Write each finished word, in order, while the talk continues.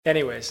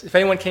Anyways, if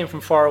anyone came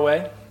from far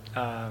away,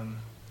 a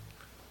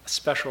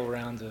special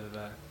round of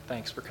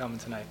thanks for coming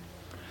tonight.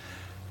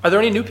 Are there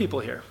any new people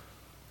here?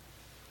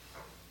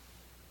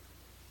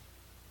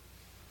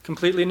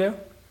 Completely new?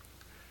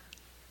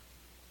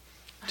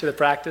 To the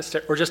practice,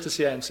 or just to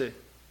CIMC?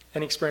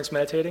 Any experience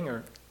meditating,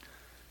 or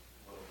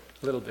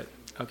a little bit?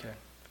 Okay,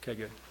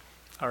 good.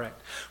 All right.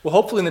 Well,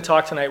 hopefully in the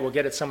talk tonight we'll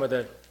get at some of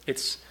the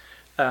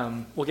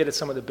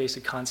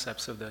basic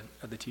concepts of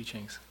the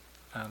teachings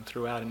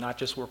throughout, and not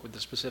just work with the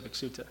specific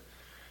sutta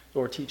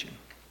or teaching.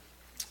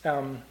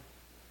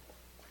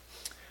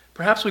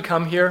 Perhaps we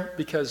come here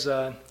because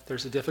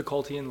there's a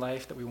difficulty in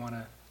life that we want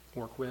to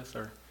work with,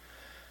 or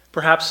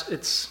perhaps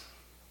it's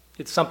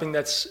something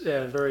that's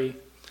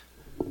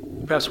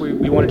perhaps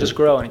we want to just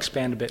grow and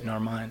expand a bit in our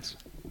minds.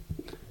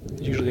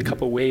 There's usually a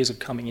couple of ways of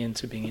coming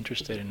into being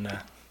interested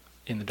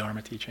in the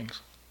Dharma teachings.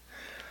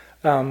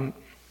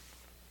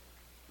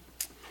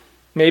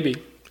 Maybe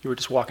you were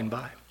just walking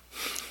by.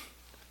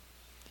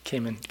 You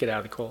came in, get out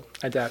of the cold.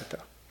 I doubt it,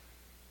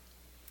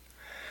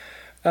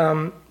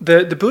 though.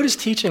 The Buddha's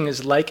teaching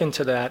is likened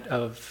to that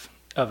of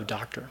a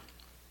doctor.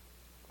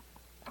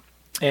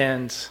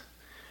 And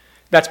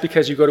that's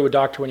because you go to a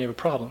doctor when you have a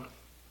problem,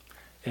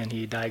 and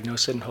he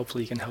diagnoses it, and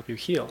hopefully he can help you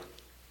heal.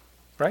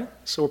 Right?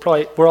 So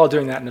we're all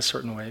doing that in a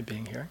certain way,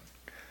 being here.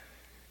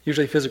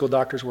 Usually physical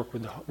doctors work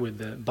with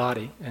the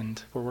body,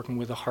 and we're working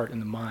with the heart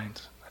and the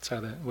mind. That's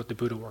what the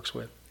Buddha works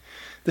with.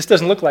 This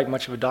doesn't look like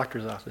much of a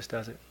doctor's office,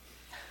 does it?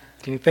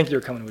 You think you're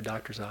coming to a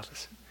doctor's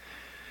office.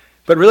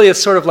 But really it's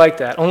sort of like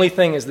that. Only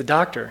thing is the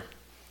doctor.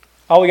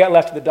 All we got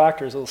left of the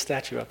doctor is a little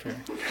statue up here.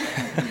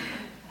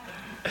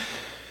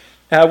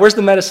 Where's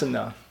the medicine,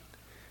 though?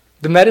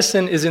 The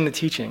medicine is in the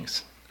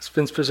teachings. It's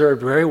been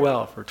preserved very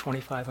well for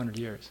 2,500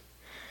 years.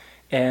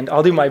 And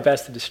I'll do my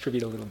best to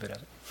distribute a little bit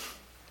of it.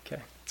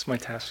 Okay, it's my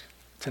task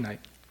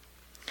tonight.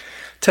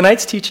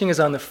 Tonight's teaching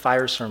is on the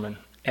fire sermon,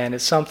 and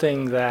it's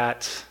something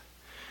that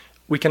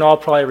we can all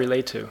probably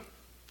relate to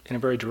in a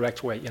very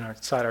direct way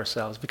inside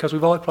ourselves, because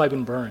we've all probably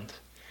been burned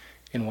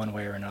in one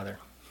way or another.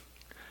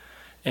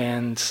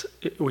 And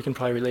we can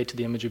probably relate to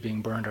the image of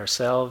being burned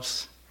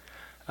ourselves.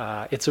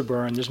 It's a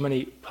burn. There's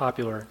many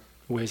popular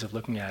ways of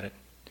looking at it.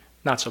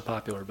 Not so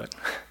popular, but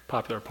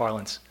popular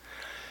parlance.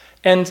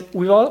 And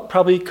we all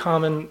probably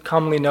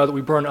commonly know that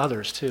we burn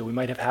others too. We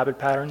might have habit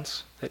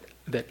patterns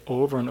that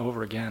over and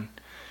over again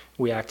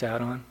we act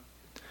out on.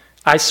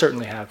 I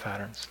certainly have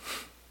patterns.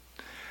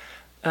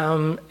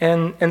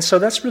 And so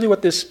that's really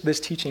what this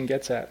teaching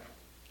gets at.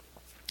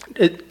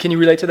 Can you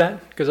relate to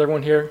that? Because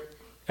everyone here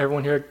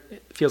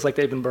feels like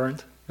they've been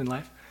burned in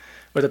life,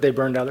 or that they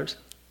burned others.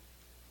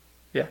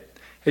 Yeah.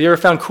 Have you ever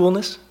found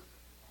coolness in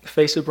the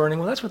face of burning?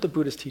 Well, that's what the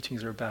Buddhist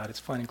teachings are about. It's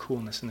finding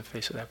coolness in the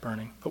face of that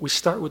burning. But we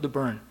start with the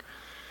burn.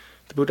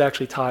 The Buddha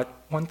actually taught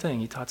one thing.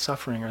 He taught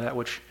suffering, or that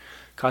which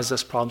causes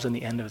us problems, and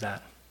the end of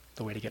that,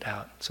 the way to get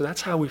out. So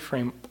that's how we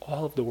frame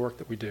all of the work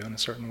that we do in a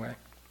certain way.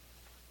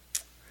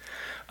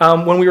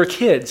 When we were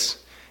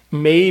kids,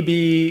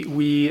 maybe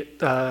we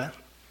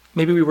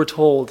were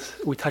told,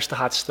 we touched the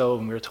hot stove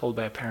and we were told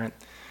by a parent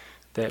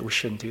that we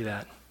shouldn't do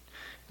that.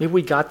 Maybe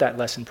we got that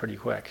lesson pretty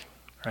quick,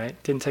 right?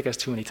 It didn't take us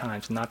too many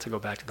times not to go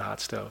back to the hot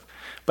stove.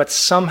 But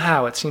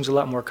somehow it seems a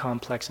lot more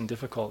complex and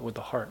difficult with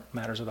the heart,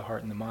 matters of the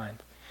heart and the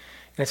mind.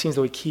 And it seems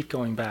that we keep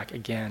going back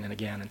again and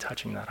again and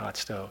touching that hot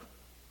stove.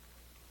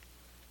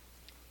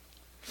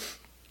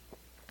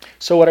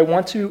 So what I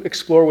want to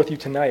explore with you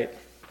tonight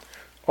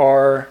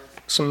are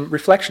some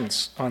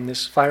reflections on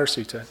this fire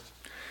sutta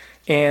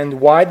and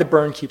why the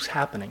burn keeps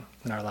happening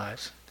in our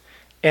lives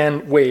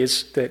and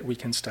ways that we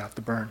can stop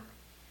the burn.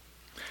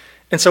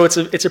 And so it's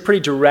a pretty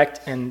direct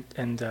and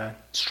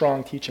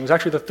strong teaching. It was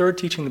actually the third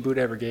teaching the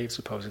Buddha ever gave,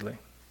 supposedly.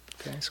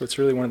 Okay, so it's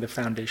really one of the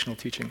foundational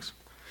teachings.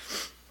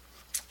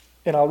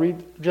 And I'll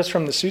read just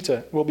from the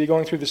sutta. We'll be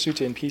going through the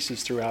sutta in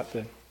pieces throughout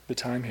the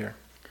time here.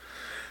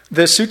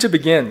 The sutta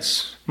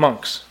begins,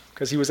 monks,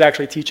 because he was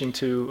actually teaching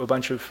to a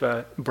bunch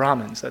of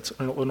Brahmins, that's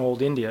in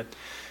old India,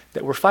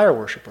 that were fire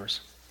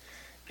worshippers.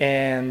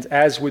 And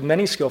as with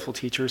many skillful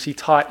teachers, he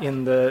taught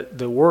in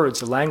the words,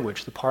 the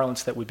language, the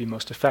parlance that would be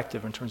most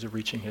effective in terms of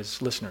reaching his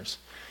listeners.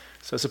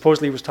 So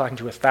supposedly he was talking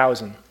to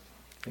 1,000,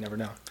 you never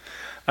know,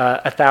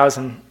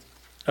 1,000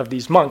 of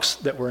these monks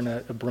that were in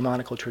a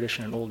Brahmanical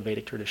tradition, an old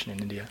Vedic tradition in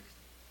India.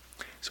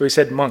 So he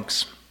said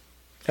monks.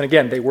 And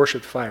again, they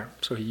worshipped fire,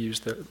 so he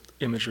used the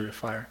imagery of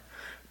fire.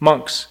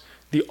 Monks,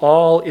 the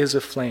all is a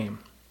flame.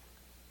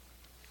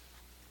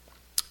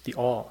 The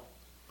all.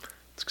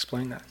 Let's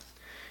explain that.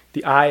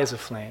 The eye is a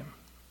flame.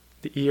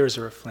 The ears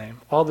are a flame.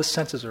 All the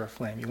senses are a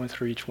flame. You went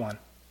through each one.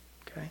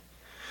 Okay?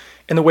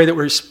 And the way that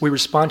we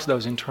respond to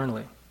those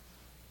internally.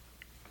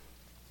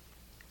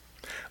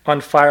 On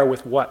fire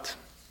with what?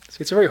 See,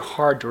 it's a very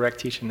hard,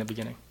 direct teaching in the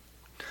beginning.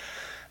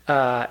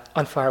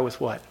 On fire with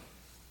what?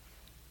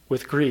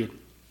 With greed.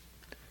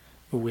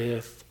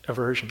 With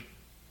aversion.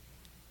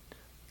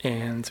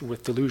 And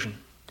with delusion.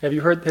 Have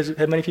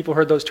many people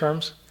heard those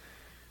terms?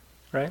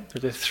 Right?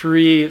 They're the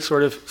three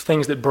sort of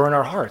things that burn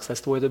our hearts.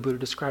 That's the way the Buddha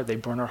described it. They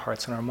burn our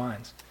hearts and our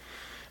minds.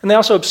 And they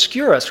also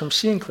obscure us from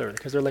seeing clearly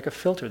because they're like a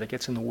filter that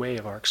gets in the way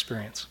of our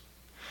experience.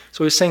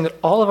 So he's saying that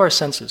all of our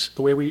senses,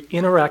 the way we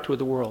interact with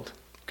the world,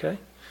 okay, and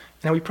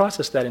how we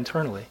process that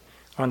internally,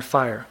 are on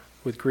fire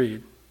with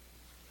greed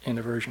and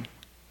aversion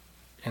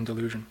and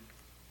delusion.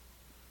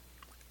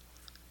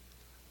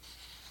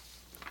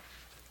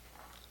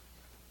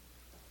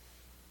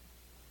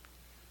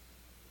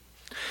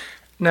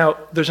 Now,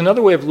 there's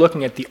another way of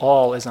looking at the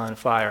all is on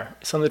fire.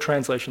 Some of the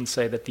translations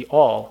say that the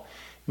all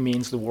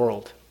means the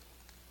world,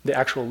 the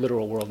actual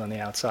literal world on the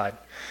outside.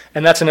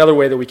 And that's another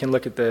way that we can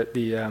look at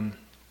the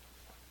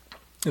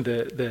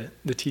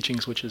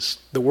teachings, which is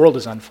the world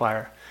is on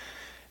fire.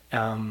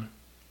 And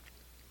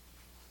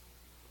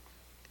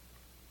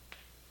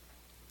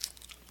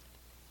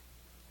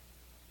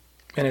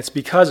it's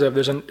because of,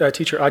 there's a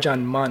teacher,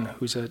 Ajahn Mun,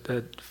 who's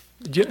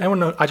do anyone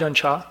know Ajahn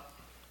Chah?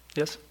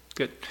 Yes?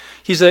 Good.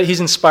 He's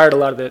inspired a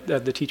lot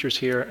of the teachers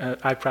here.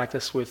 I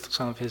practice with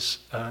some of his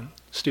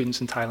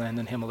students in Thailand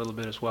and him a little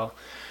bit as well.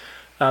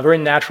 Very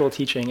natural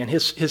teaching. And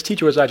his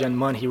teacher was Ajahn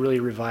Mun. He really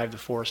revived the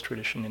forest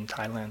tradition in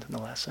Thailand in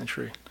the last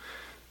century.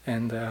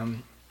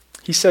 And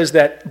he says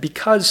that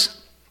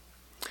because,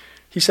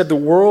 he said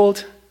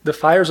the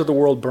fires of the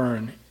world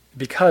burn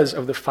because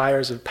of the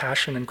fires of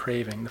passion and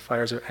craving, the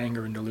fires of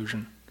anger and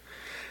delusion.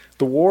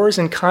 The wars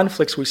and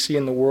conflicts we see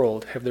in the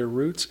world have their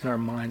roots in our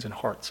minds and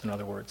hearts, in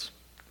other words.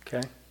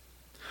 Okay?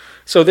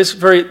 So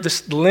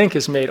this link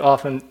is made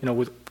often,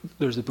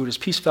 there's the Buddhist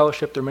Peace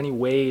Fellowship. There are many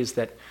ways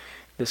that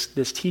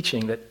this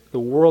teaching, that the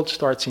world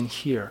starts in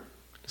here.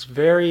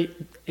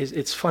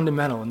 It's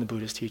fundamental in the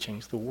Buddhist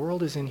teachings. The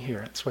world is in here.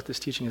 That's what this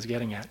teaching is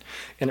getting at.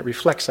 And it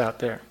reflects out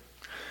there.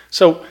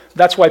 So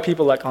that's why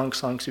people like Aung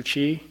San Suu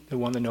Kyi, who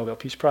won the Nobel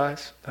Peace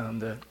Prize,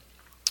 the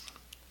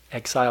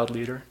exiled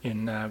leader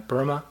in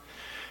Burma,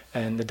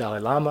 and the Dalai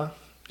Lama,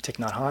 Thich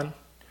Nhat Hanh,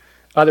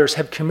 others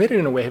have committed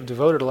in a way, have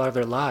devoted a lot of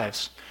their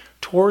lives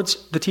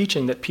towards the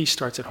teaching that peace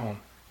starts at home,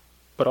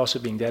 but also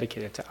being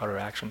dedicated to outer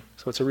action.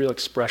 So it's a real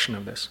expression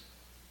of this.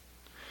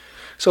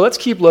 So let's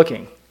keep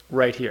looking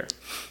right here.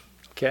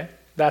 Okay?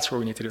 That's where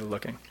we need to do the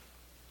looking.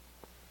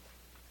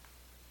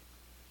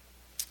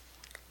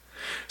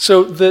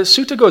 So the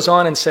sutta goes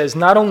on and says,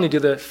 not only do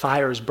the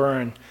fires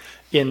burn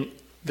in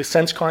the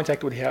sense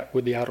contact with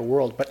the outer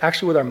world, but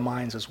actually with our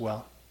minds as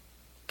well.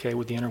 Okay,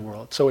 with the inner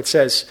world. So it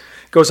says,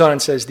 goes on and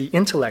says, the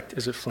intellect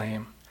is a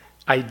flame,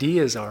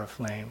 ideas are a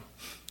flame.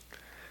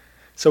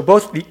 So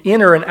both the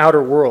inner and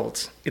outer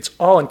worlds, it's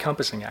all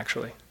encompassing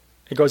actually.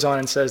 It goes on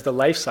and says the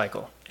life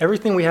cycle,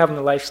 everything we have in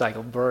the life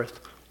cycle,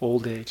 birth,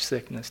 old age,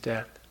 sickness,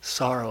 death,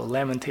 sorrow,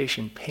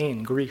 lamentation,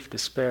 pain, grief,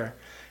 despair,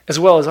 as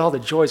well as all the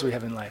joys we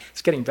have in life.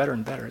 It's getting better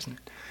and better, isn't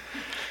it?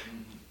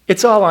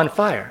 It's all on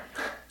fire.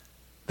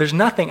 There's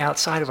nothing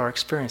outside of our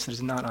experience that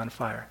is not on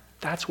fire.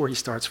 That's where he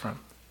starts from.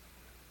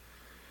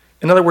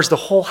 In other words, the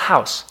whole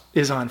house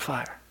is on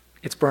fire.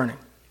 It's burning.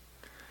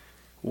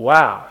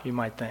 Wow, you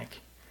might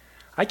think.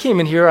 I came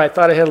in here, I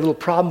thought I had a little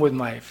problem with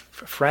my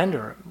friend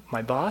or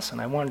my boss,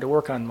 and I wanted to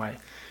work on my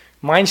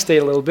mind state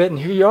a little bit, and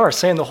here you are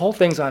saying the whole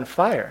thing's on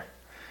fire.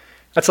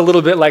 That's a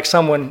little bit like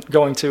someone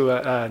going to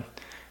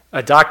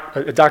a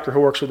doctor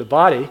who works with the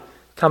body,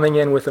 coming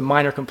in with a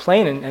minor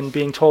complaint and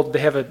being told they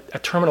have a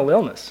terminal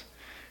illness.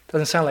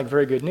 Doesn't sound like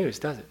very good news,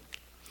 does it?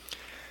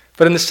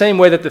 But in the same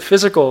way that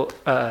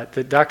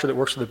the doctor that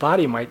works with the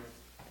body might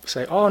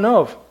say, oh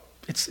no,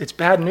 it's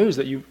bad news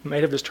that you may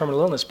have this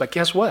terminal illness, but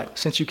guess what?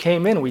 Since you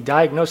came in and we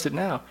diagnosed it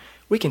now,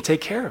 we can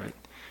take care of it.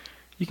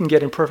 You can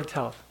get in perfect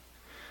health.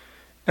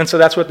 And so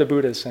that's what the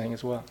Buddha is saying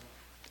as well.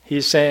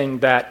 He's saying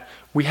that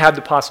we have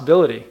the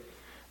possibility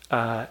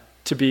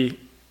to be,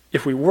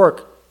 if we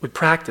work with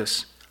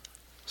practice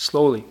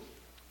slowly,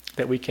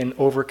 that we can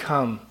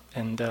overcome,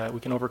 and we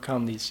can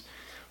overcome these,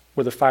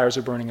 where the fires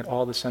are burning at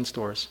all the sense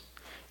doors.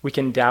 We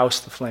can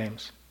douse the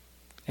flames,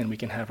 and we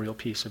can have real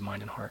peace of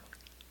mind and heart.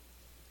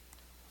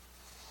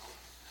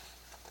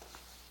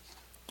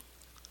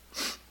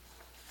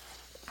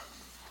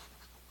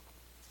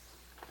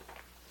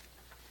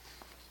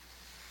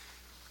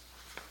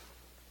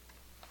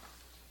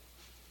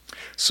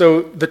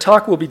 So the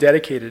talk will be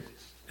dedicated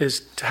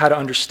is to how to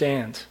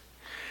understand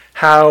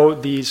how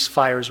these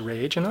fires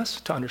rage in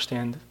us, to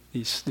understand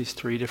these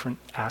three different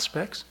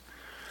aspects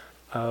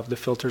of the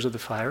filters of the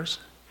fires,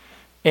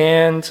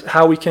 and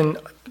how we can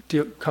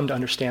come to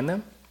understand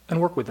them and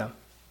work with them,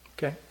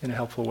 okay, in a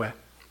helpful way.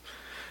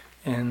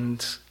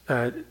 And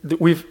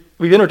we've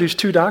introduced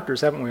two doctors,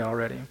 haven't we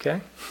already?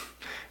 Okay,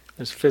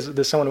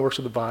 there's someone who works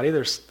with the body.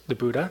 There's the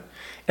Buddha,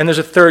 and there's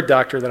a third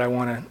doctor that I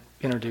want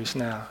to introduce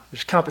now.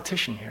 There's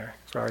competition here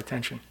for our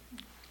attention.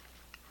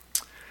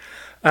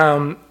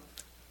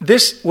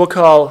 This we'll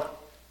call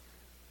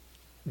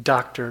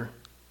Dr.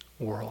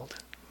 World.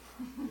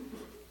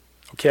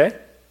 Okay?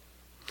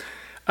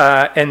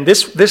 And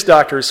this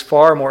doctor is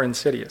far more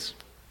insidious.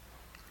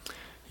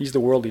 He's the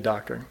worldly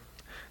doctor.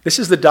 This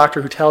is the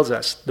doctor who tells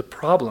us the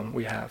problem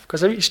we have,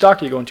 because each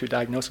doctor you go into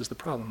diagnoses the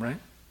problem, right?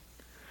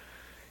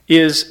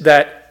 Is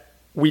that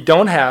we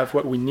don't have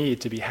what we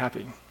need to be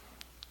happy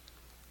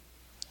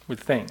with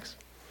things.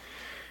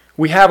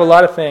 we have a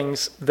lot of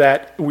things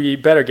that we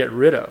better get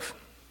rid of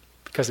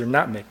because they're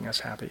not making us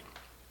happy.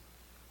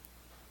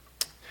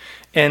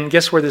 And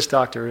guess where this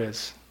doctor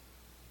is?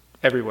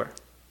 Everywhere.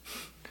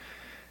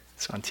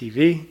 It's on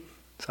TV,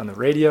 it's on the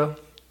radio,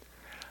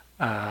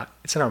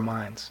 it's in our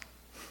minds.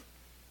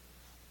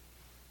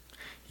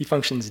 He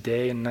functions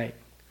day and night.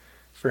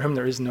 For him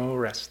there is no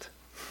rest.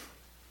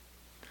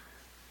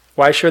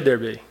 Why should there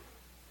be?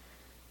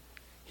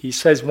 He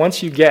says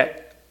once you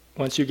get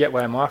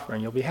what I'm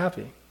offering, you'll be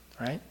happy,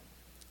 right?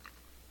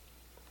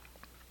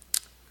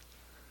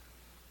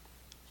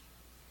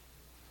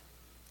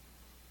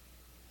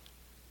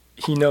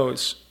 He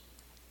knows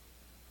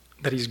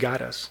that he's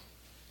got us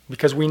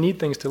because we need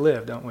things to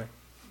live, don't we?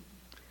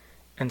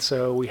 And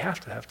so we have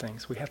to have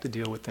things. We have to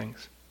deal with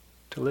things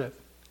to live.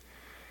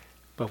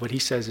 But what he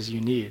says is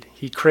you need.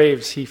 He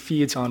craves, he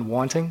feeds on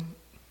wanting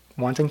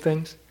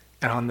things,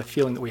 and on the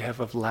feeling that we have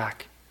of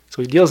lack.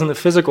 So he deals in the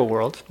physical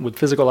world with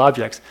physical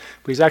objects,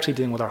 but he's actually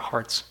dealing with our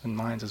hearts and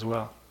minds as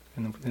well,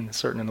 in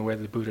the way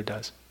that the Buddha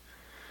does.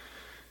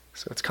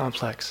 So it's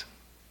complex.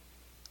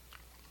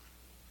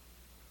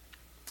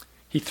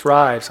 He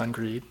thrives on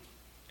greed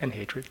and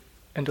hatred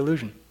and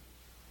delusion.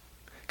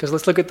 Because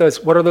let's look at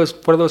those. What are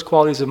those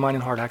qualities of mind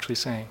and heart actually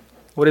saying?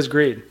 What is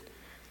greed?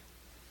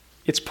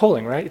 It's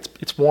pulling, right?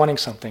 It's wanting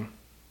something.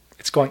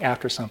 It's going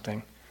after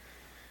something.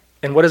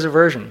 And what is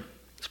aversion?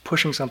 It's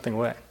pushing something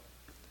away.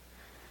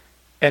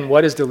 And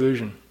what is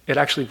delusion? It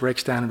actually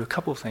breaks down into a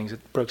couple of things. It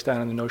breaks down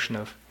into the notion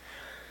of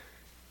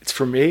it's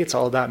for me, it's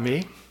all about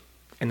me,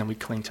 and then we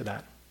cling to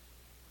that.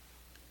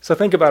 So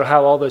think about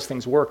how all those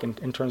things work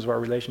in terms of our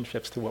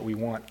relationships to what we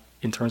want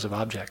in terms of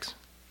objects.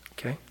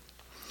 Okay?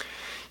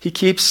 He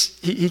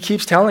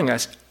keeps telling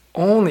us,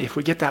 only if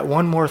we get that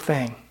one more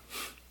thing,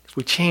 if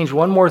we change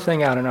one more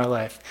thing out in our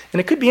life, and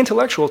it could be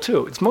intellectual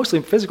too, it's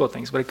mostly physical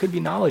things, but it could be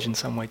knowledge in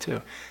some way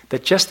too,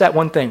 that just that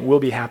one thing will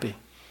be happy.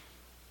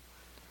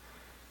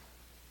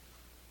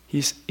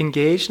 He's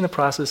engaged in the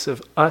process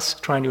of us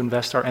trying to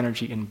invest our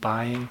energy in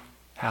buying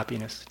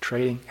happiness,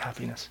 trading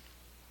happiness,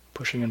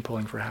 pushing and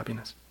pulling for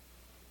happiness.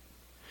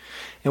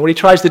 And what he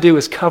tries to do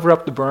is cover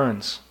up the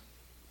burns,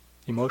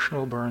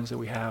 emotional burns that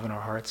we have in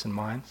our hearts and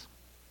minds.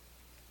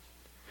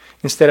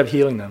 Instead of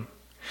healing them,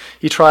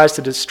 he tries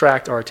to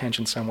distract our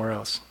attention somewhere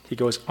else. He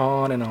goes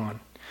on.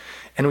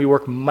 And we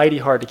work mighty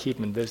hard to keep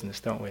him in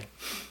business, don't we?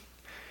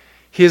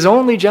 His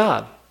only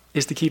job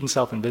is to keep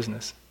himself in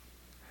business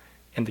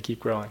and to keep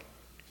growing.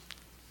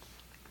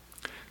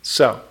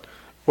 So,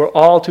 we're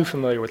all too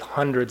familiar with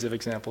hundreds of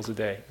examples a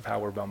day of how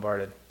we're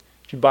bombarded.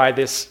 If you buy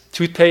this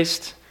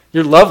toothpaste,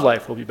 your love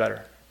life will be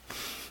better.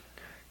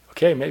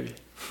 Okay, maybe.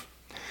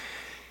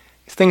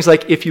 Things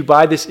like if you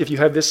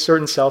have this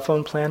certain cell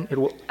phone plan, it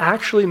will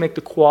actually make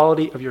the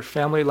quality of your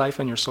family life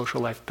and your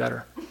social life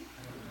better.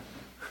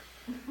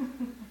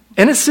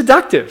 And it's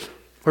seductive.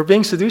 We're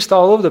being seduced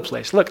all over the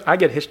place. Look, I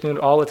get hitched into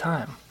it all the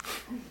time.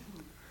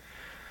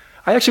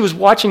 I actually was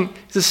watching,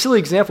 it's a silly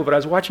example, but I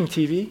was watching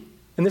TV,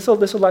 and this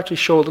will actually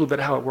show a little bit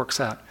how it works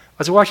out. I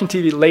was watching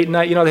TV late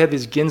night. You know, they have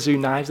these Ginzu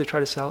knives they try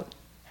to sell it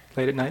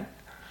late at night.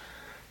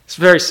 It's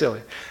very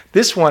silly.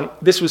 This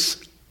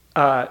was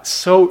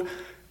so...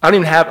 I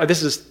don't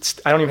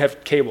even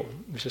have cable.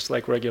 It's just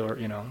like regular,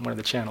 one of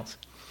the channels.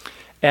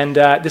 And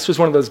this was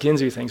one of those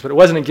Ginzu things, but it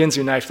wasn't a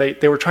Ginzu knife.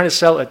 They were trying to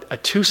sell a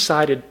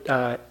two-sided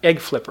egg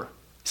flipper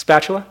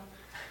spatula.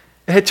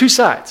 It had two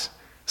sides.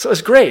 So it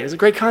was great. It was a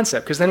great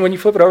concept, because then when you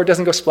flip it over, it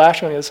doesn't go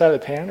splashing on the other side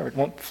of the pan, or it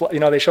won't,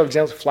 they show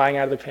examples of flying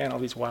out of the pan, all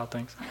these wild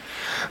things.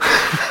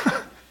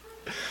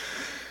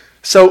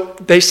 So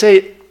they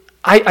say,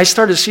 I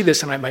started to see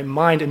this in my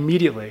mind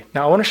immediately.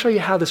 Now I want to show you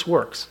how this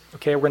works.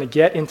 Okay, we're going to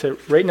get into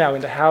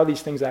how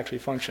these things actually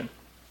function.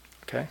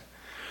 Okay,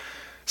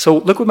 so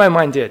look what my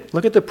mind did.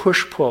 Look at the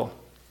push-pull.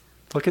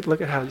 Look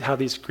at how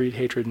these greed,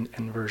 hatred,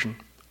 and aversion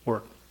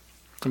work.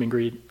 I mean,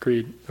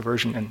 greed,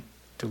 aversion, and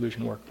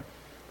delusion work.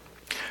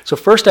 So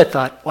first I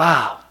thought,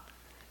 wow,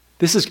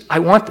 I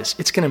want this.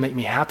 It's going to make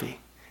me happy.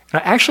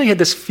 And I actually had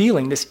this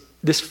feeling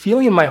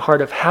in my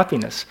heart of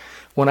happiness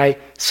when I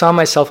saw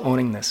myself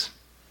owning this.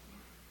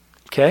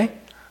 Okay?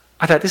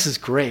 I thought, this is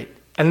great.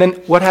 And then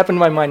what happened to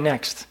my mind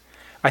next?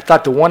 I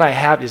thought the one I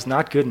have is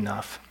not good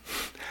enough.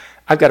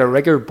 I've got a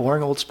regular,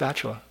 boring old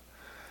spatula.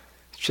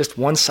 It's just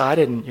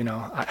one-sided, and,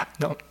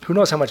 who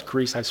knows how much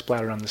grease I've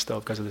splattered on the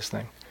stove because of this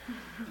thing.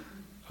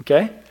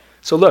 Okay?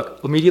 So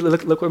immediately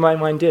look what my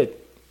mind did.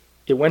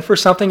 It went for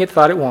something it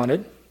thought it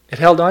wanted, it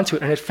held on to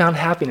it, and it found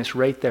happiness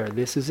right there.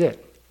 This is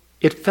it.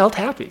 It felt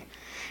happy.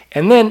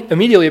 And then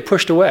immediately it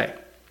pushed away.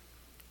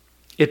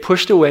 It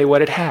pushed away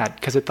what it had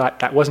because it thought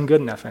that wasn't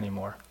good enough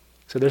anymore.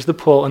 So there's the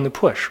pull and the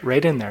push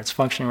right in there. It's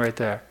functioning right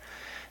there.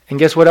 And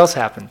guess what else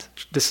happened?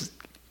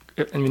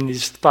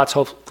 These thoughts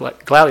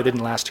gladly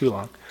didn't last too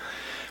long.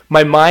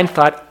 My mind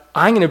thought,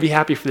 I'm going to be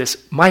happy for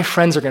this. My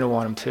friends are going to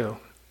want them too.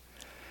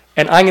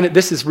 And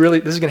this is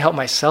going to help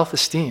my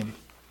self-esteem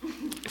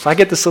if I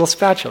get this little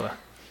spatula.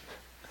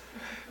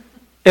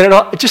 And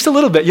just a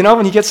little bit.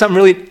 When you get something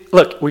really,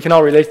 look, we can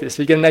all relate to this.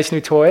 You get a nice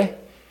new toy,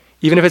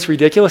 Even if it's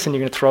ridiculous and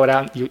you're going to throw it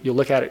out, you'll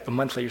look at it a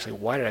month later, you say,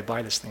 why did I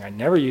buy this thing? I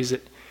never use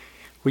it.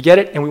 We get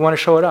it and we want to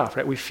show it off,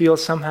 right? We feel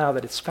somehow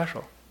that it's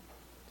special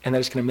and that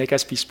it's going to make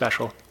us be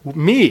special.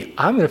 Me,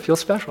 I'm going to feel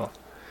special.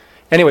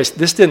 Anyways,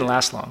 this didn't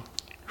last long.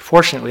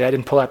 Fortunately, I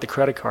didn't pull out the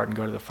credit card and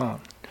go to the phone.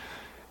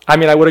 I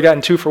mean, I would have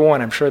gotten 2 for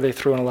 1. I'm sure they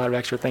threw in a lot of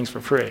extra things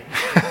for free.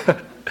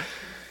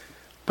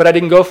 But I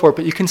didn't go for it.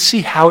 But you can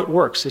see how it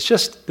works.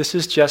 This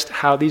is just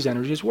how these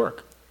energies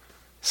work.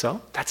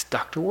 So that's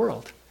Dr.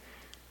 World.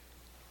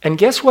 And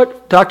guess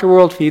what Dr.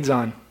 World feeds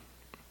on?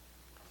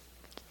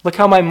 Look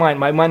how my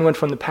mind went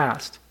from the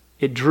past.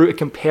 It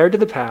compared to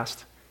the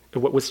past,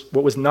 what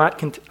was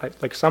not,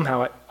 like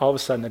somehow, all of a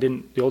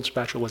sudden, the old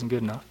spatula wasn't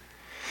good enough.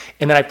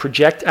 And then I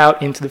project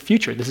out into the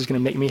future. This is going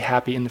to make me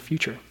happy in the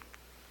future.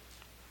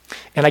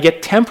 And I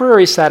get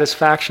temporary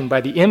satisfaction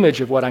by the image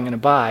of what I'm going to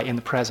buy in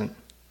the present.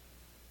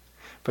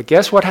 But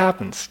guess what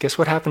happens?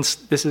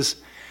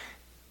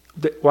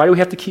 Why do we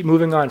have to keep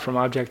moving on from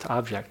object to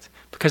object?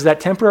 Because that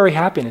temporary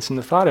happiness in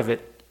the thought of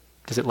it,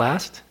 does it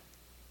last?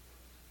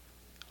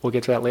 We'll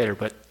get to that later,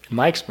 but in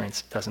my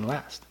experience, it doesn't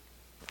last.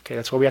 Okay,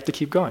 that's why we have to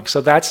keep going.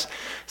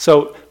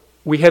 So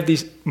we have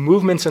these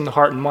movements in the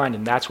heart and mind,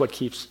 and that's what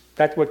keeps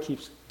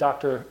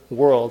Dr.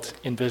 World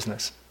in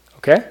business.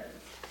 Okay?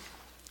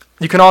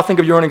 You can all think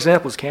of your own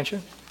examples, can't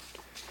you?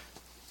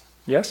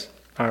 Yes?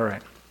 All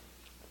right.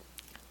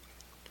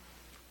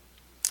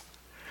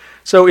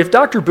 So if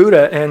Dr.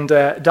 Buddha and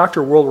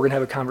Dr. World were going to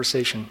have a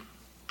conversation,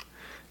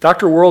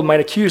 Dr. World might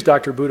accuse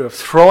Dr. Buddha of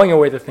throwing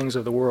away the things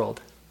of the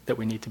world that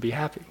we need to be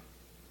happy.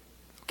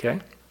 Okay?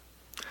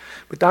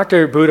 But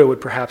Dr. Buddha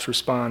would perhaps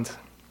respond.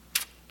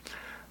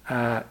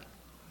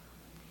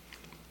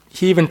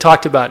 He even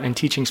talked about in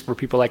teachings for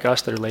people like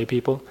us that are lay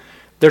people,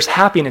 there's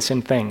happiness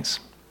in things.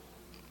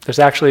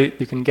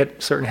 You can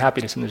get certain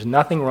happiness and there's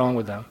nothing wrong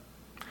with them.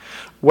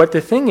 What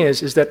the thing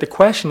is that the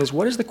question is,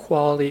 what is the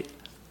quality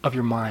of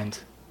your mind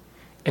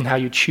and how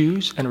you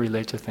choose and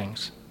relate to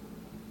things?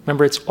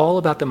 Remember, it's all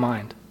about the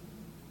mind.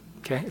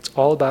 Okay? It's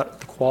all about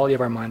the quality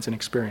of our minds and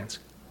experience.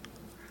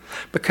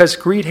 Because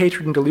greed,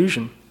 hatred, and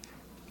delusion,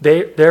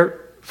 they're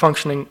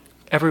functioning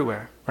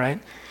everywhere,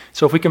 right?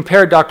 So if we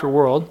compare Dr.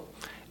 World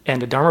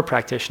and a Dharma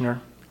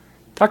practitioner,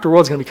 Dr.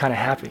 World's going to be kind of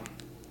happy.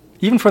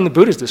 Even from the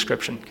Buddha's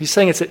description. He's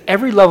saying it's at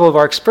every level of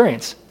our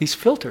experience. These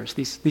filters,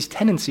 these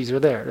tendencies are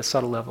there at a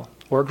subtle level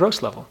or a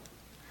gross level.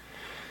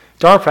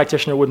 Dharma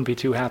practitioner wouldn't be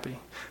too happy.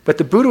 But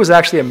the Buddha was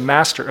actually a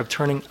master of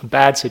turning a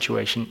bad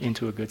situation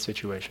into a good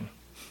situation.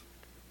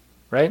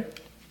 Right?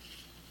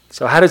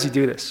 So how does he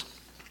do this?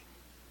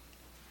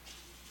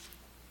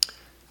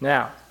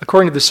 Now,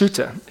 according to the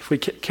sutta, if we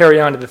carry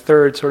on to the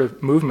third sort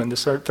of movement,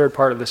 the third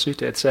part of the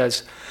sutta, it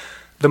says,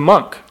 the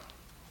monk,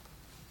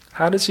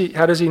 how does he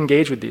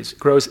engage with these?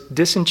 Grows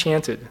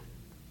disenchanted,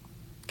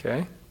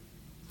 okay,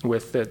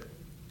 with the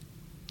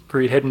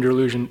greed, hidden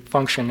delusion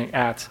functioning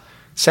at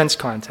sense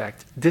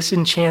contact.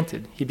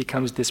 Disenchanted, he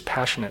becomes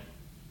dispassionate.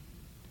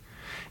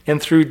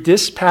 And through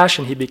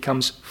dispassion, he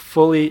becomes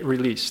fully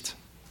released.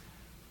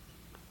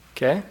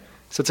 Okay?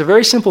 So it's a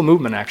very simple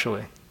movement,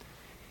 actually.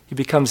 He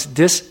becomes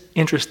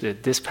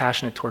disinterested,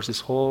 dispassionate towards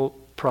this whole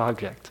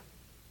project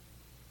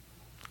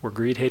where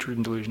greed, hatred,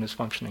 and delusion is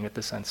functioning at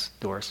the sense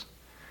doors.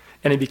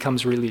 And he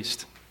becomes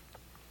released.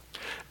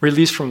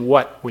 Released from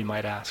what, we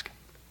might ask?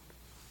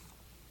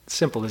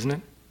 Simple, isn't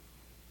it?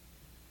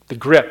 The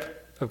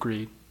grip of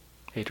greed,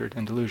 hatred,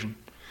 and delusion.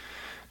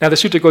 Now the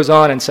sutta goes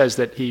on and says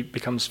that he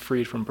becomes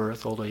freed from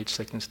birth, old age,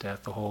 sickness,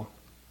 death, the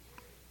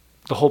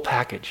whole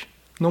package.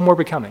 No more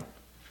becoming.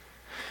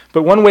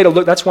 But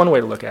that's one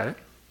way to look at it.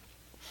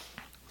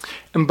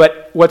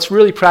 But what's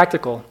really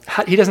practical,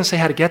 he doesn't say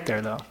how to get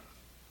there, though.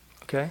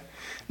 Okay?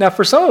 Now,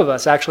 for some of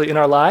us, actually, in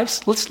our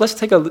lives, let's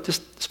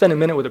just spend a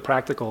minute with a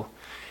practical.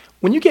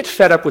 When you get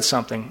fed up with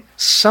something,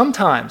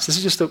 sometimes, this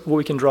is just what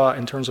we can draw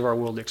in terms of our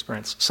world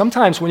experience.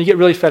 Sometimes when you get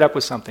really fed up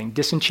with something,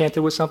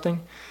 disenchanted with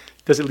something,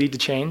 does it lead to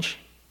change?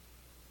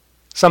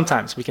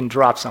 Sometimes we can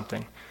drop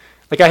something.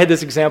 Like I had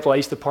this example, I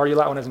used to party a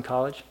lot when I was in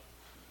college,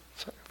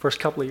 first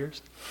couple of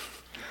years.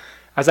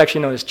 I was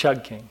actually known as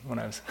Chug King when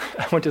I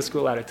went to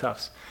school out at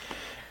Tufts.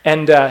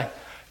 And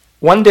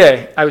one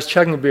day, I was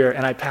chugging a beer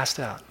and I passed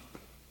out,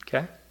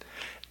 okay?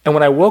 And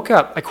when I woke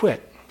up, I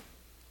quit.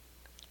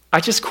 I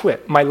just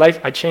quit.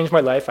 I changed my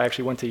life. I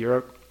actually went to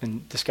Europe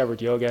and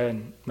discovered yoga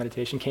and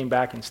meditation, came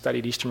back and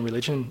studied Eastern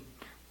religion.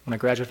 When I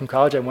graduated from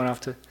college, I went off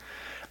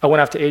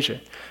to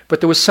Asia. But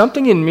there was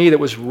something in me that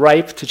was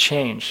ripe to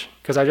change,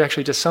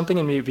 because something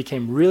in me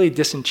became really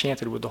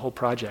disenchanted with the whole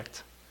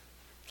project.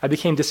 I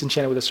became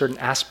disenchanted with a certain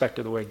aspect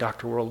of the way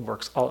Dr. World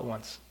works all at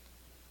once.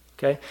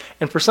 Okay?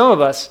 And for some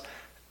of us,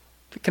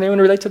 can anyone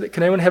relate to that?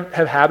 Can anyone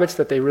have habits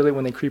that they really,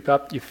 when they creep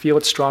up, you feel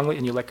it strongly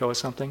and you let go of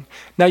something?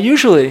 Now,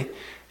 usually,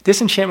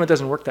 disenchantment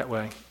doesn't work that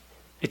way.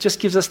 It just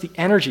gives us the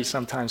energy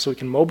sometimes so we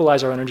can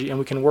mobilize our energy and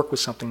we can work with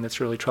something that's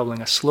really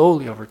troubling us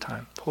slowly over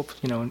time.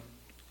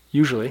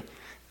 Usually,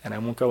 and I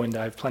won't go into,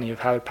 I have plenty of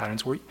habit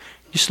patterns where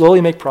you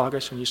slowly make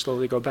progress and you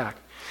slowly go back.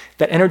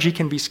 That energy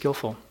can be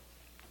skillful,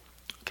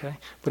 okay?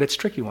 But it's a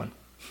tricky one.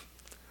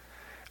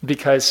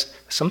 Because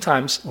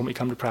sometimes when we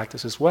come to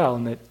practice as well,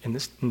 in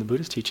the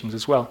Buddhist teachings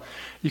as well,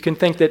 you can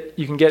think that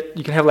you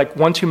can have like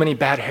one too many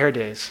bad hair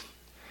days,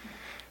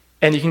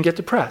 and you can get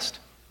depressed,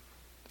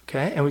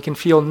 okay? And we can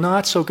feel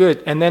not so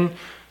good. And then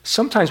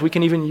sometimes we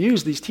can even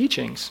use these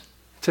teachings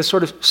to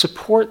sort of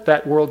support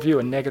that worldview,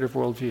 a negative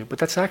worldview. But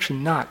that's actually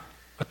not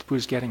what the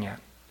Buddha's getting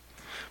at.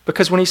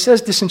 Because when he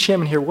says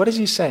disenchantment here, what is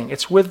he saying?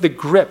 It's with the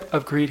grip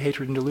of greed,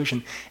 hatred, and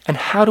delusion. And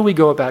how do we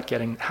go about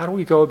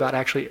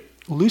actually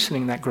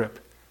loosening that grip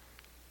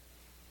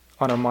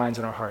on our minds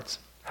and our hearts?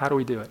 How do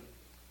we do it?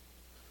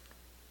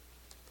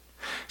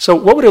 So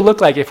what would it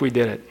look like if we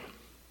did it?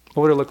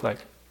 What would it look like?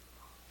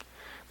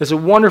 There's a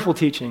wonderful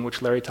teaching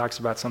which Larry talks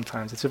about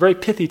sometimes. It's a very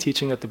pithy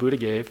teaching that the Buddha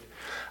gave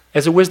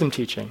as a wisdom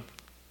teaching.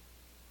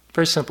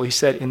 Very simple. He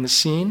said, in the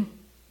seen,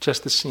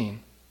 just the seen.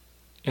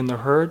 In the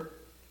heard,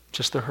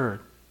 just the heard.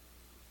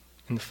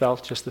 In the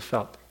felt, just the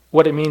felt.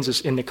 What it means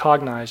is in the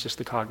cognized, just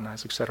the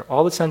cognized, etc.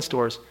 All the sense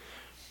doors,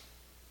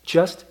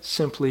 just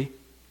simply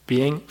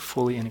being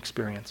fully in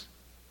experience.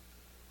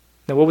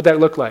 Now what would that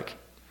look like?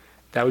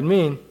 That would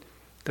mean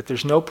that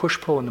there's no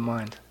push-pull in the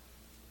mind.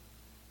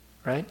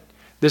 Right?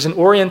 There's an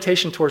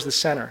orientation towards the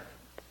center.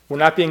 We're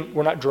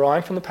not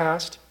drawing from the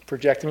past,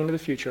 projecting into the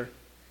future.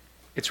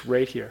 It's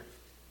right here.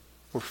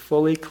 We're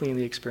fully,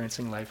 cleanly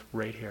experiencing life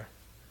right here.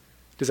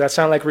 Does that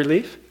sound like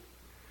relief?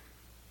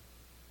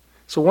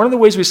 So one of the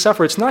ways we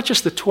suffer, it's not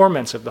just the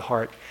torments of the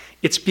heart,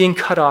 it's being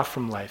cut off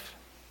from life.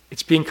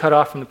 It's being cut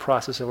off from the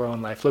process of our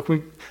own life. Look,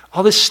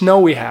 all this snow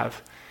we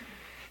have.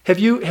 Have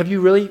you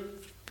really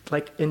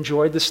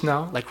enjoyed the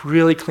snow?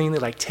 Really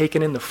cleanly,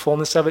 taken in the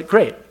fullness of it?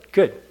 Great,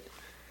 good.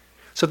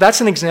 So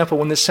that's an example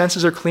when the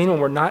senses are clean,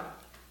 they're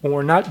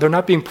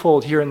not being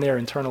pulled here and there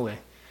internally.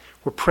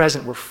 We're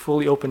present, we're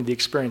fully open to the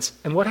experience.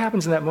 And what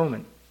happens in that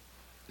moment?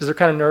 Is there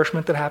kind of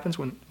nourishment that happens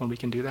when we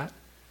can do that?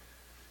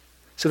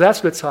 So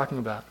that's what it's talking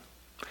about.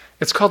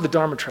 It's called the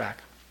Dharma track.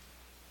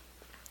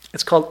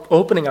 It's called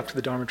opening up to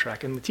the Dharma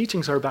track, and the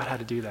teachings are about how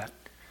to do that.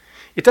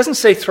 It doesn't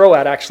say throw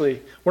out,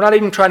 actually. We're not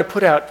even trying to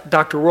put out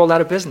Dr. World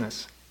out of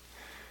business.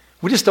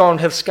 We just don't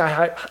have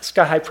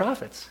sky-high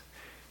profits.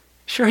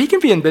 Sure, he can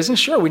be in business.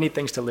 Sure, we need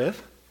things to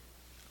live.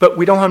 But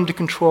we don't want him to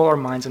control our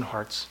minds and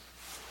hearts.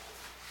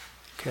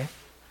 Okay?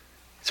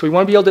 So we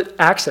want to be able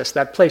to access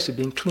that place of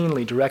being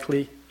cleanly,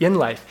 directly in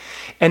life,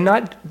 and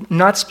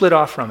not split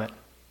off from it.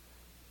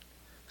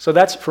 So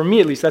that's, for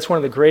me at least, that's one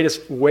of the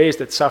greatest ways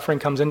that suffering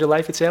comes into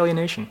life. It's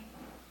alienation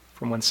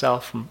from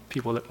oneself, from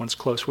people that one's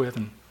close with,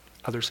 and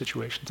other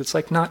situations. It's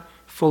like not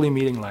fully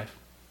meeting life.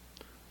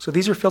 So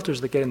these are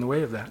filters that get in the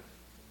way of that.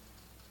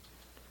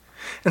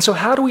 And so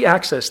how do we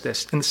access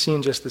this in the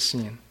seen, just the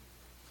seen?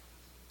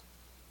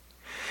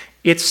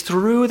 It's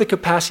through the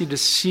capacity to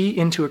see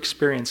into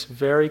experience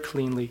very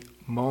cleanly,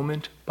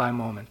 moment by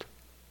moment.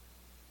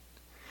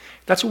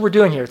 That's what we're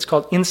doing here. It's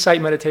called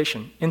insight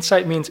meditation.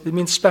 Insight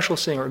means special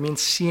seeing, or it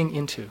means seeing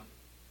into.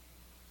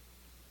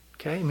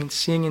 Okay? It means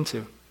seeing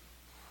into.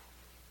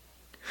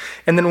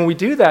 And then when we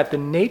do that,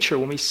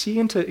 when we see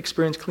into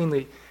experience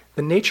cleanly,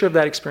 the nature of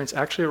that experience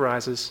actually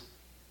arises,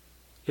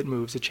 it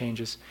moves, it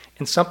changes,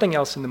 and something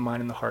else in the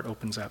mind and the heart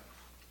opens up.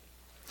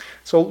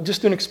 So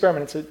just do an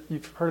experiment.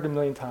 You've heard it a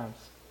million times.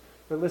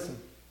 But listen,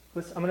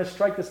 I'm going to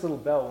strike this little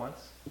bell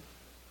once.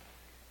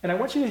 And I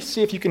want you to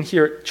see if you can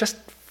hear it just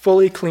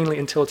fully, cleanly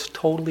until it's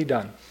totally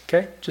done.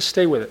 Okay? Just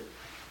stay with it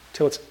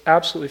until it's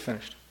absolutely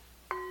finished.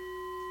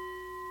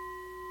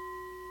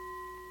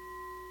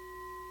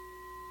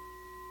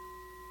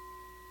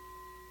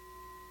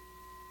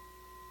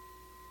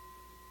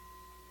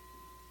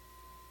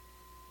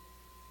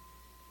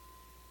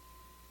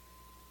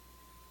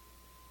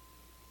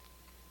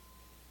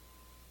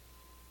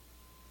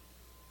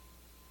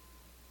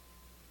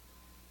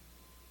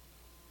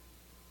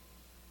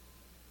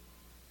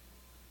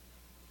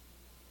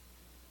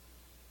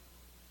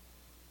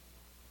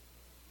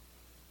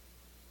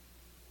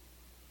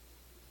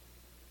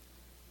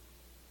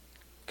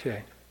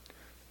 Okay.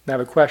 Now I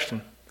have a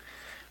question.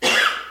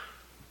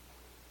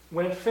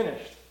 When it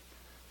finished,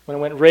 when it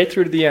went right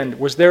through to the end,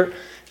 was there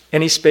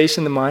any space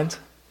in the mind?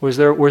 Was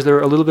there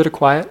a little bit of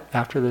quiet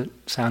after the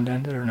sound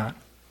ended or not?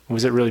 Or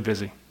was it really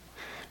busy?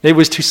 Maybe it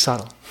was too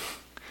subtle.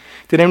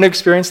 Did anyone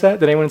experience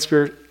that? Did anyone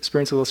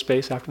experience a little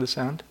space after the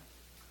sound?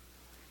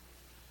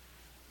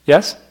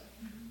 Yes?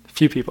 A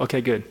few people.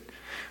 Okay, good.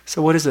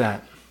 So what is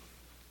that?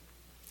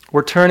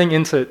 We're turning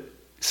into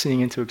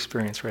seeing into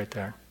experience right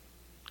there.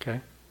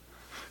 Okay?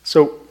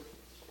 So,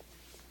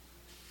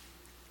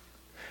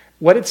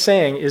 what it's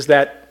saying is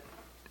that,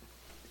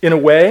 in a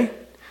way,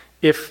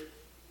 if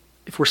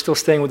we're still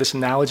staying with this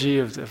analogy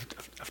of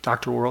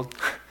Dr. World,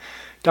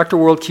 Dr.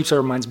 World keeps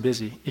our minds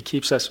busy. It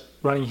keeps us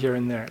running here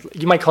and there.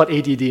 You might call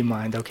it ADD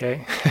mind,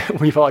 okay?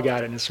 We've all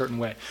got it in a certain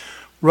way.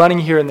 Running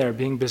here and there,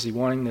 being busy,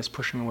 wanting this,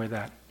 pushing away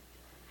that.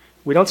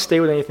 We don't stay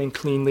with anything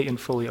cleanly and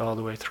fully all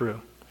the way through.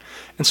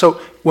 And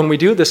so, when we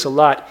do this a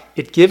lot,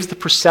 it gives the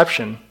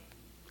perception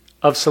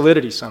of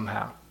solidity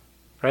somehow.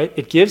 Right?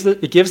 It gives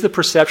the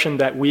perception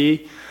that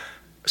we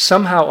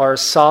somehow are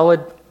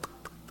solid.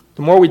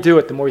 The more we do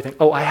it, the more we think,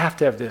 oh, I have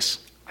to have this.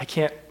 I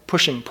can't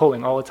pushing,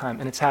 pulling all the time,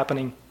 and it's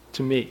happening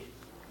to me.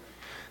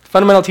 The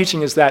fundamental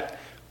teaching is that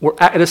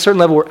at a certain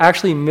level, we're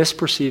actually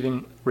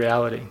misperceiving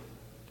reality.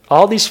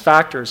 All these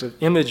factors of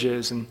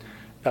images and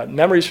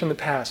memories from the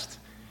past,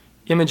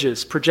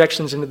 images,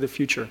 projections into the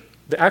future,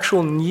 the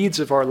actual needs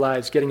of our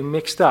lives getting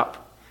mixed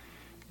up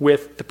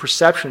with the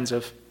perceptions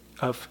of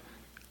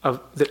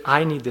that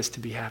I need this to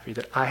be happy,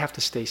 that I have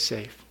to stay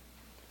safe.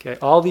 Okay,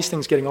 all these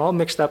things getting all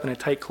mixed up in a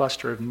tight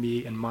cluster of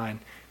me and mine.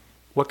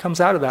 What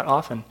comes out of that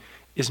often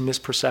is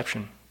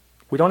misperception.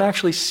 We don't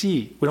actually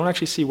see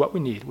what we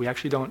need. We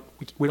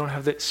don't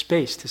have the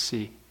space to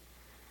see.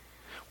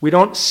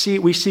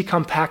 We see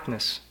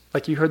compactness.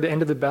 Like you heard the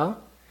end of the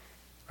bell,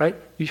 right?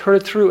 You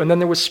heard it through, and then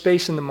there was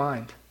space in the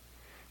mind.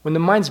 When the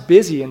mind's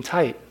busy and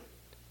tight,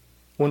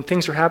 when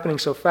things are happening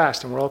so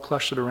fast and we're all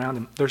clustered around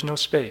them, there's no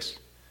space.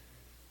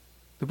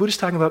 The Buddha's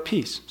talking about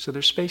peace, so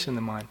there's space in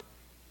the mind,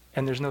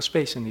 and there's no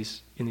space in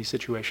these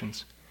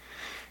situations.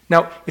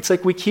 Now, it's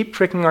like we keep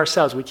tricking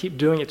ourselves. We keep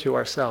doing it to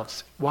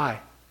ourselves. Why?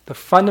 The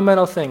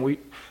fundamental thing,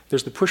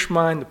 there's the push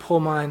mind, the pull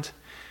mind,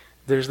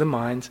 there's the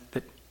mind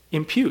that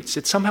imputes.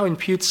 It somehow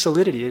imputes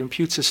solidity. It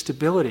imputes a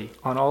stability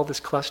on all this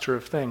cluster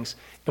of things,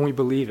 and we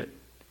believe it.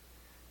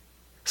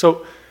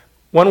 So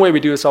one way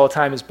we do this all the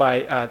time is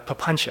by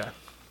papancha.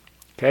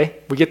 Okay?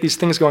 We get these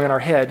things going in our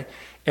head,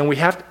 and we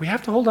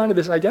have to hold on to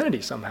this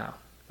identity somehow.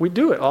 We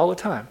do it all the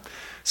time.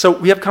 So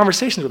we have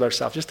conversations with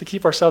ourselves just to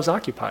keep ourselves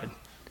occupied.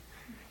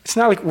 It's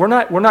not like we're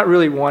not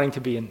really wanting to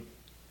be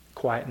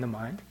quiet in the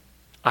mind.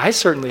 I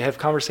certainly have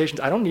conversations.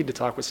 I don't need to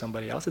talk with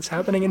somebody else. It's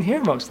happening in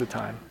here most of the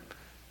time,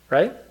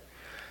 right?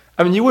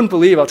 I mean, you wouldn't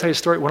believe, I'll tell you a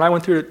story. When I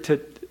went through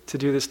to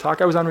do this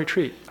talk, I was on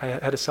retreat. I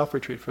had a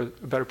self-retreat for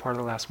the better part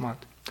of the last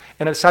month.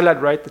 And I decided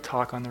I'd write the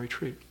talk on the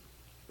retreat.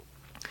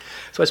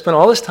 So I spent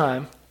all this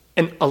time,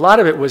 and a lot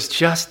of it was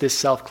just this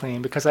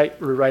self-claim, because I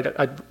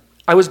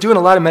was doing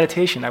a lot of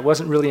meditation. I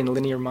wasn't really in a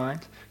linear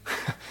mind.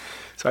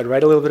 So I'd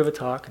write a little bit of a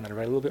talk, and then I'd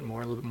write a little bit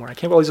more. I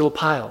came up with all these little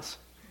piles.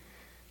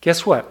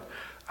 Guess what?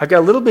 I've got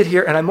a little bit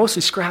here, and I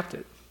mostly scrapped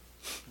it.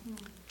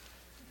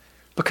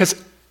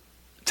 Because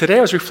today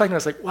I was reflecting, I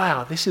was like,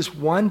 wow, this is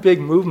one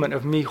big movement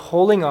of me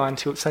holding on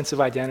to a sense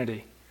of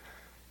identity.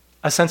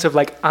 A sense of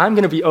like, I'm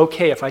going to be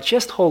okay if I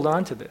just hold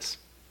on to this.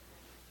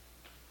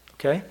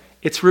 Okay?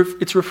 It's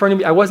referring to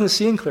me, I wasn't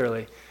seeing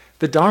clearly.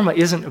 The Dharma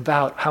isn't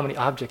about how many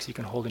objects you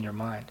can hold in your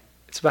mind.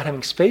 It's about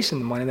having space in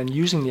the mind and then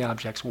using the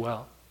objects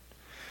well.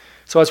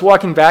 So I was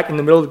walking back in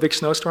the middle of the big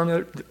snowstorm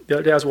the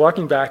other day. I was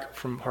walking back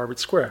from Harvard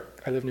Square.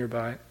 I live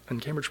nearby in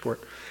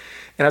Cambridgeport.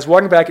 And I was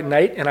walking back at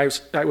night, and I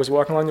was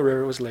walking along the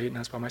river. It was late, and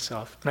I was by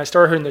myself. And I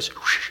started hearing this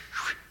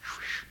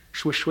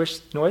swish, swish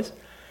noise.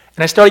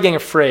 And I started getting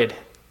afraid.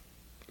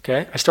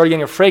 Okay? I started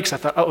getting afraid because I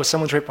thought, oh,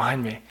 someone's right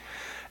behind me.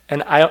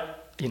 And I've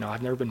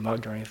never been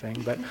mugged or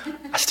anything, but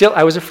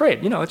I was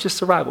afraid. It's just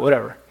survival,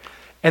 whatever.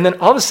 And then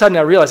all of a sudden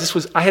I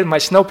realized I had my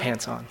snow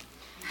pants on.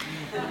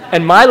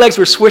 And my legs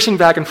were swishing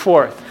back and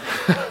forth.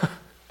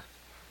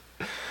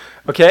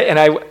 Okay,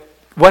 and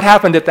what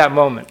happened at that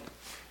moment?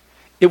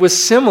 It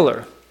was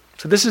similar.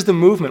 So this is the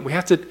movement. We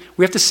have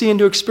to see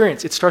into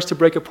experience. It starts to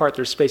break apart.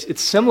 There's space. It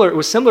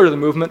was similar to the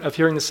movement of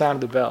hearing the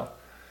sound of the bell.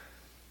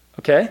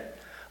 Okay?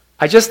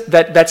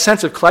 That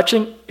sense of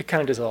clutching, it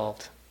kind of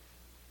dissolved.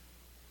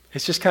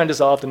 It's just kind of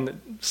dissolved in the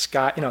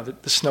sky.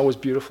 The snow was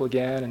beautiful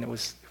again, and it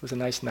was a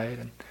nice night.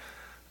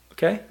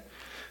 Okay?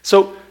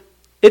 So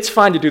it's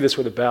fine to do this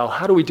with a bell.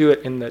 How do we do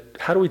it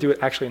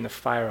actually in the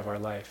fire of our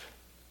life?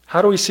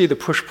 How do we see the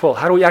push-pull?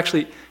 How do we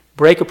actually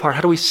break apart?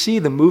 How do we see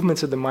the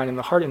movements of the mind and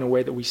the heart in a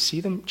way that we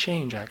see them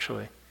change,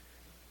 actually?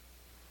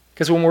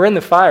 Because when we're in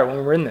the fire,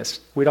 when we're in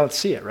this, we don't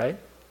see it, right?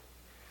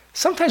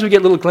 Sometimes we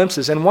get little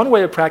glimpses, and one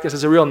way of practice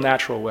is a real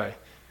natural way.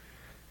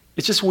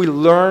 It's just we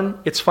learn,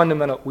 it's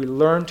fundamental, we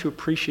learn to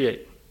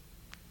appreciate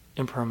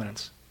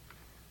impermanence.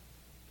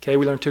 Okay,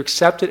 we learn to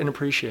accept it and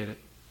appreciate it.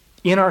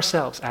 In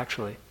ourselves,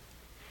 actually.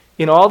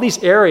 In all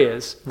these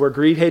areas where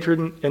greed, hatred,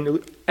 and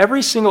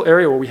every single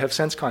area where we have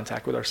sense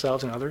contact with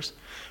ourselves and others,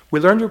 we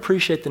learn to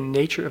appreciate the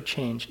nature of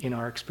change in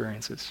our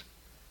experiences.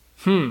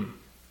 How's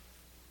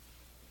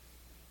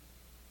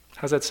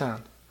that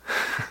sound?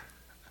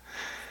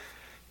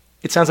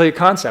 It sounds like a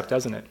concept,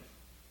 doesn't it?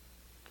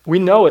 We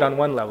know it on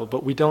one level,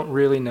 but we don't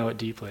really know it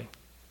deeply.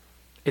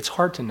 It's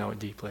hard to know it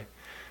deeply.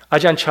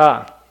 Ajahn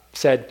Chah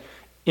said,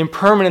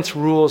 impermanence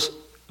rules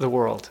the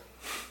world.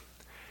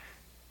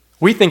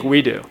 We think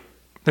we do.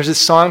 There's this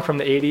song from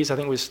the 80s, I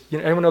think it was,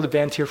 anyone know the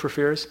band Tear for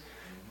Fears?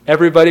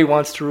 Everybody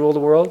wants to rule the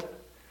world.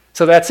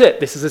 So that's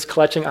it. This is this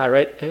clutching eye,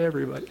 right?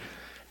 Everybody.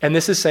 And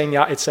this is saying,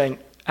 it's saying,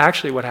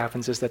 actually what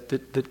happens is that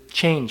the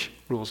change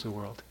rules the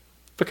world.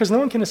 Because no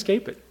one can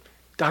escape it.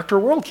 Dr.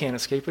 World can't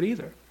escape it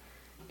either.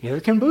 Neither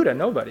can Buddha,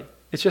 nobody.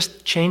 It's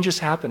just change is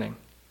happening.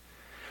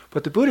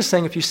 But the Buddha is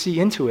saying if you see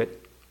into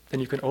it, then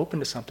you can open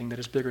to something that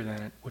is bigger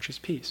than it, which is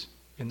peace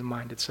in the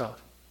mind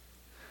itself.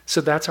 So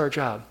that's our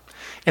job.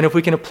 And if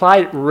we can apply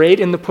it right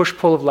in the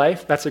push-pull of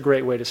life, that's a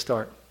great way to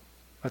start.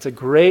 That's a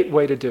great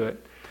way to do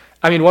it.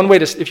 I mean, one way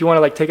to, if you want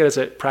to like take it as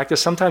a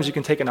practice, sometimes you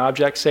can take an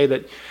object, say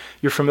that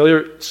you're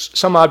familiar,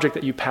 some object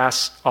that you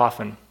pass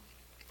often.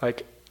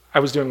 Like I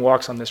was doing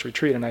walks on this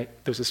retreat and there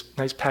was this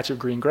nice patch of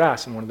green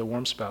grass in one of the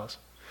warm spells.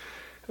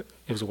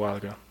 It was a while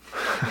ago.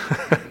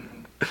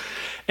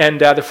 And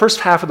the first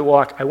half of the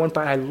walk, I went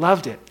by, I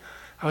loved it.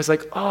 I was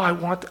like, oh, I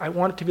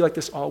want it to be like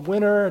this all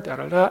winter, da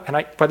da da.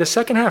 And by the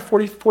second half,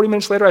 40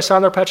 minutes later, I saw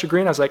another patch of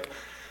green. I was like,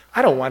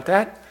 I don't want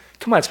that.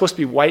 Come on, it's supposed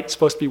to be white, it's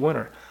supposed to be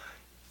winter.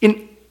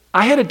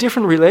 I had a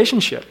different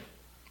relationship.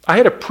 I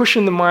had a push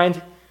in the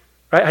mind,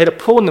 right? I had a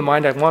pull in the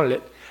mind, I wanted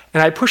it.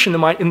 And I had push in the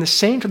mind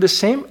to the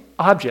same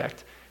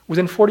object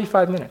within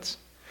 45 minutes.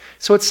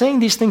 So it's saying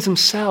these things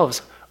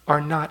themselves are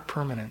not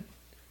permanent.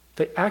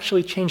 They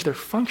actually change their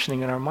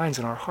functioning in our minds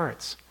and our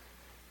hearts.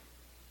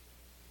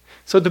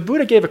 So the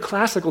Buddha gave a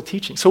classical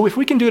teaching. So if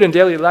we can do it in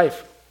daily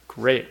life,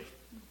 great.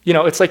 You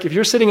know, it's like if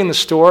you're sitting in the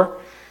store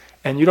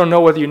and you don't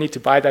know whether you need to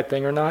buy that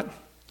thing or not,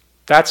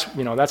 that's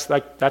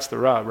the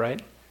rub,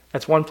 right?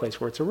 That's one place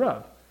where it's a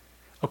rub.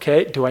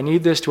 Okay, do I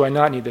need this? Do I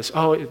not need this?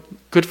 Oh,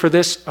 good for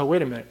this. Oh,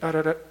 wait a minute.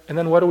 And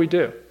then what do we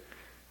do?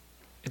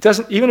 It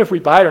doesn't, even if we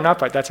buy it or not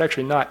buy it, that's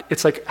actually not.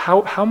 It's like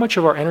how much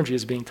of our energy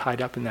is being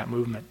tied up in that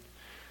movement?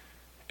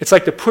 It's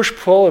like the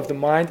push-pull of the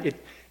mind.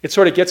 It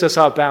sort of gets us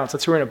off balance.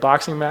 Let's say we're in a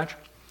boxing match.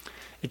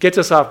 It gets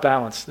us off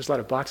balance. There's a lot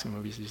of boxing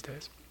movies these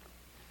days.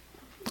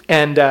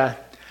 And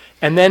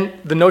then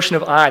the notion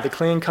of I, the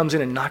clinging, comes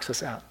in and knocks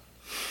us out.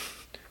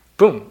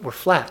 Boom, we're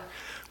flat.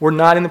 We're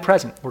not in the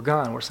present. We're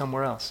gone. We're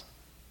somewhere else.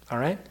 All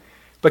right?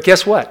 But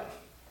guess what?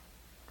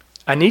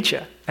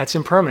 Anicca, that's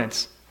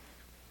impermanence.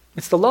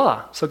 It's the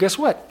law. So guess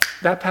what?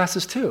 That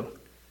passes too.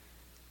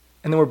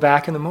 And then we're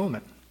back in the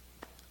moment.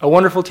 A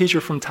wonderful teacher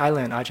from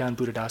Thailand, Ajahn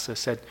Buddhadasa,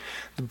 said,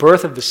 the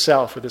birth of the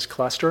self, or this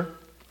cluster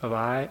of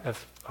I,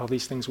 of all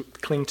these things we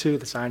cling to,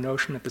 this I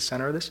notion at the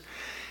center of this,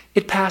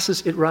 it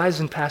rises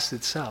and passes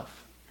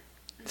itself.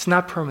 It's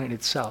not permanent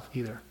itself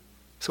either.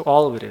 So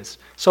all of it is.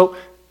 So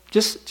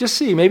just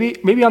see,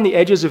 maybe on the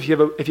edges, if you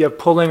have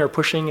pulling or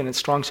pushing in a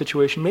strong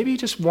situation, maybe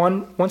just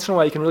once in a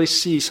while you can really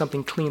see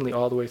something cleanly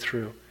all the way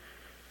through.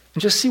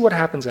 And just see what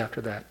happens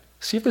after that.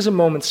 See if there's a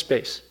moment's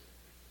space.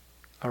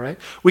 All right?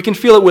 We can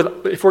feel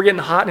it if we're getting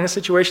hot in a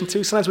situation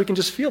too, sometimes we can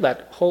just feel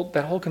that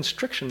whole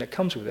constriction that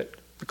comes with it,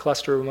 the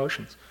cluster of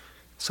emotions.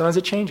 Sometimes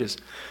it changes.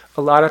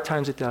 A lot of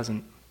times it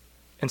doesn't.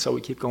 And so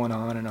we keep going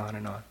on and on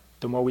and on.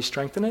 The more we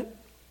strengthen it,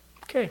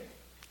 okay,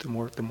 the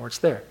more it's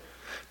there.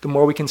 The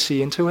more we can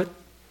see into it,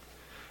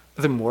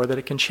 the more that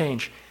it can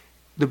change.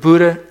 The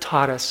Buddha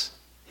taught us,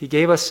 he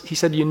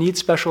said you need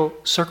special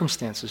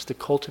circumstances to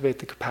cultivate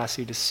the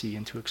capacity to see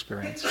and to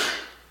experience.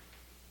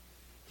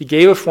 He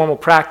gave a formal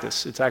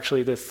practice. It's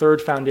actually the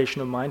third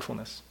foundation of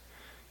mindfulness.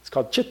 It's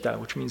called citta,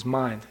 which means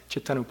mind,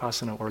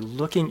 cittanupassana, or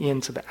looking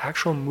into the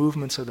actual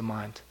movements of the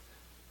mind,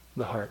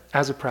 the heart,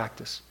 as a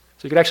practice.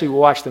 So you could actually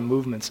watch the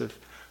movements of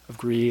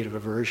greed, of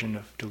aversion,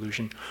 of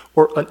delusion,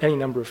 or any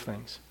number of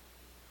things.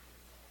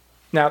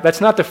 Now,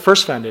 that's not the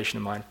first foundation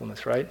of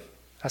mindfulness, right?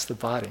 That's the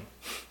body.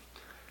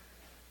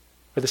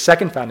 Or the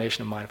second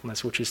foundation of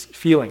mindfulness, which is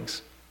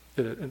feelings,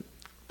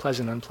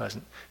 pleasant,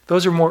 unpleasant.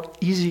 Those are more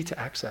easy to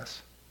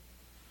access,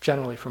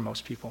 generally for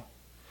most people.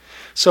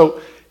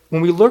 So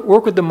when we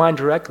work with the mind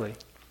directly,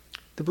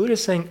 the Buddha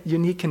is saying you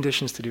need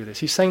conditions to do this.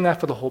 He's saying that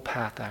for the whole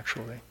path,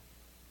 actually.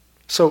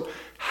 So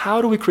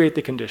how do we create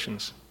the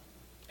conditions?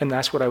 And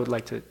that's what I would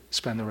like to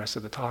spend the rest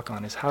of the talk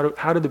on, is how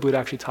did the Buddha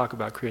actually talk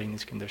about creating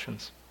these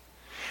conditions?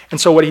 And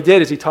so what he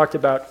did is he talked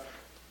about,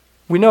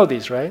 we know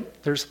these, right?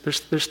 There's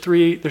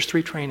three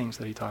trainings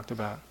that he talked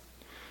about.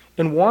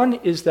 And one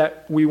is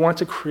that we want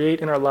to create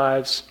in our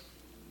lives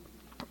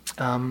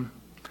kind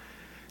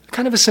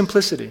of a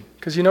simplicity.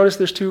 Because you notice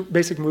there's two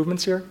basic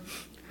movements here.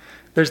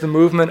 There's the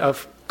movement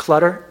of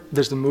clutter.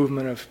 There's the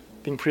movement of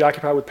being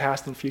preoccupied with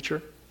past and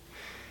future.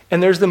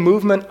 And there's the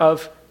movement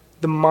of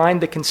the mind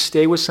that can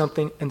stay with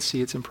something and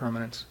see its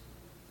impermanence.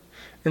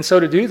 And so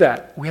to do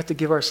that, we have to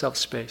give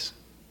ourselves space.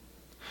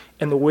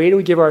 And the way that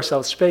we give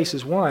ourselves space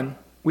is, one,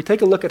 we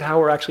take a look at how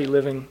we're actually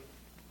living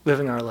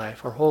our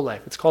life, our whole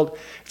life. It's called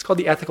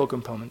the ethical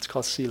component. It's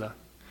called sila.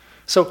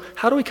 So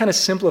how do we kind of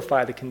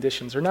simplify the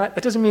conditions? Or not?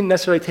 That doesn't mean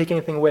necessarily take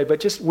anything away, but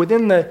just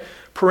within the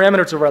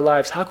parameters of our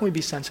lives, how can we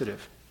be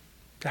sensitive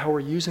to how we're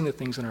using the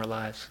things in our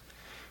lives,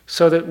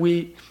 so that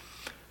we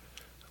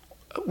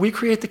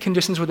create the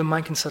conditions where the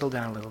mind can settle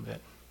down a little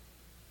bit.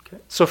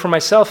 Okay? So for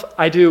myself,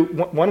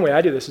 one way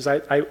I do this is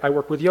I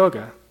work with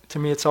yoga. To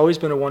me, it's always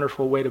been a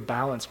wonderful way to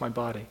balance my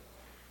body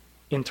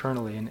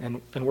internally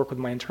and work with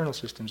my internal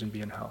systems and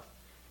be in health.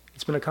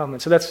 It's been a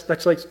compliment. So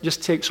that's like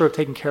just sort of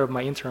taking care of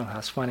my internal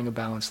house, finding a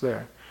balance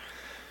there.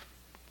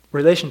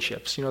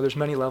 Relationships, there's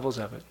many levels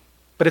of it.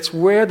 But it's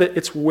where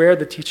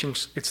the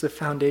teachings, it's the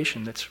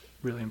foundation that's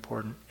really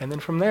important. And then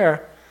from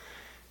there,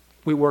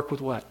 we work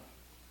with what?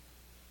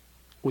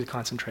 With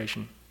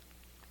concentration,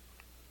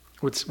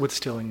 with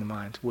stilling the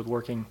mind, with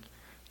working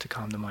to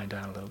calm the mind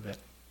down a little bit.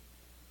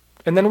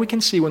 And then we can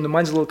see when the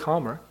mind's a little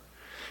calmer.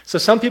 So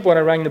some people, when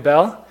I rang the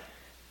bell,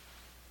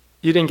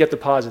 you didn't get the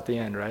pause at the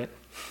end, right?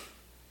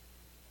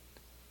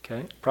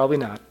 Okay? Probably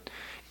not.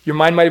 Your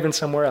mind might have been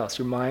somewhere else.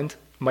 Your mind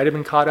might have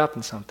been caught up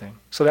in something.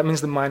 So that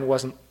means the mind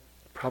wasn't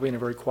probably in a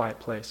very quiet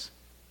place.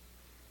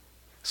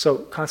 So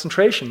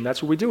concentration,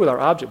 that's what we do with our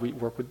object. We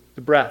work with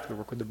the breath, we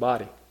work with the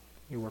body,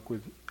 we work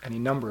with any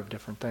number of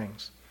different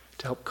things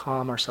to help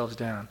calm ourselves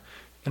down.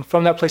 And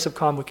from that place of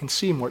calm, we can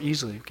see more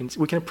easily.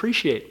 We can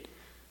appreciate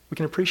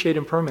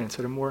impermanence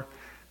at a more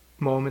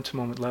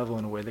moment-to-moment level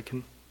in a way that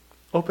can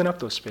open up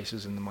those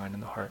spaces in the mind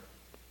and the heart.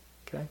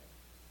 Okay?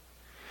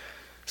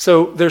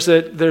 So there's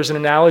an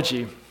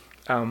analogy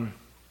to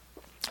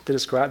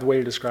describe the way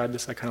to describe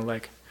this. I kind of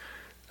like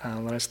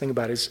when I was thinking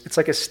about it. It's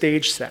like a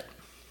stage set.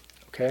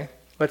 Okay,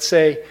 let's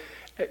say,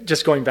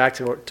 just going back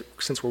to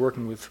since we're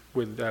working with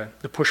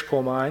the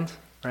push-pull mind,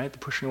 right? The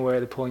pushing away,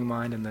 the pulling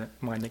mind, and the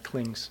mind that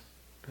clings,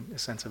 a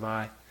sense of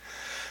I.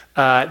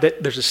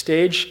 That there's a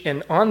stage,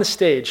 and on the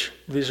stage,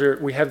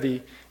 we have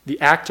the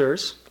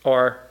actors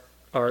are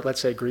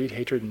let's say greed,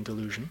 hatred, and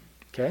delusion.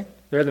 Okay,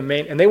 they're the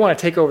main, and they want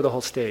to take over the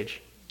whole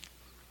stage.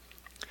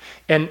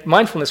 And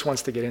mindfulness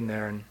wants to get in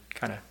there and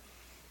kind of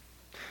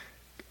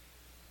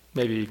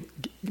maybe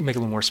make a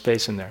little more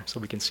space in there so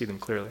we can see them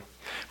clearly.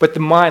 But the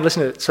mind,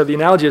 listen to it. So the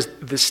analogy is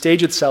the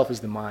stage itself is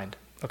the mind.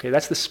 Okay,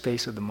 that's the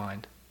space of the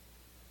mind.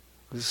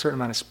 There's a certain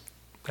amount of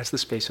that's the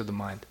space of the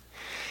mind.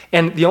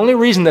 And the only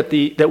reason that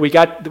we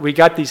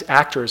got these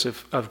actors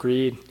of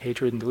greed,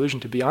 hatred, and delusion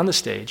to be on the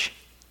stage,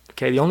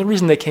 okay, the only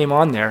reason they came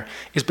on there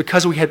is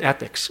because we had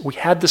ethics. We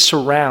had the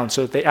surround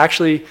so that they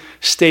actually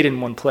stayed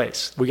in one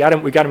place. We got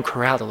them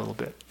corralled a little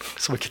bit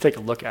so we could take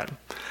a look at them.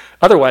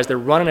 Otherwise, they're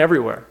running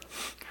everywhere.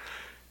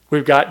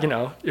 We've got,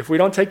 if we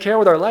don't take care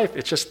with our life,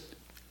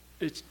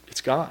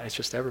 it's gone. It's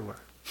just everywhere.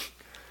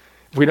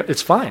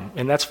 It's fine,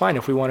 and that's fine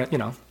if we want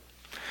to,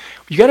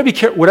 You got to be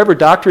careful. Whatever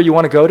doctor you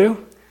want to go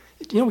to,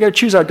 we got to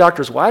choose our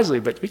doctors wisely,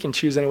 but we can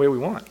choose any way we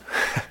want.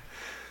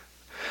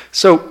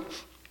 So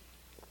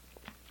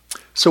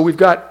we've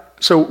got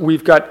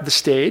the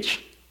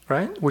stage,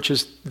 right, which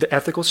is the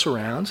ethical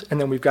surrounds, and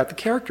then we've got the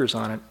characters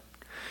on it,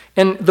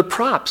 and the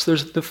props.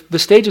 There's the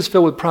stage is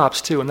filled with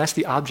props too, and that's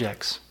the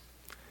objects.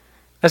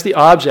 That's the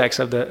objects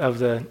that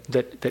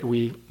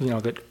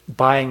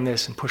buying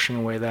this and pushing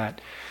away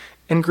that.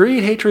 And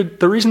greed,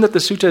 hatred, the reason that the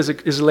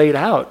sutta is laid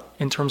out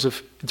in terms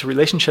of its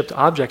relationship to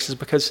objects is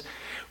because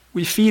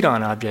we feed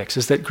on objects,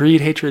 is that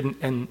greed, hatred,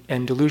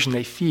 and delusion,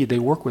 they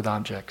work with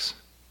objects.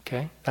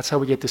 Okay? That's how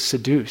we get this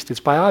seduced. It's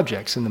by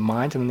objects in the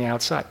mind and in the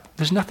outside.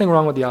 There's nothing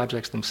wrong with the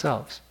objects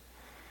themselves.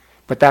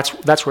 But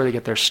that's where they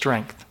get their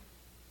strength.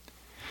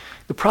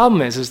 The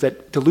problem is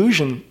that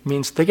delusion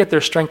means they get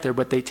their strength there,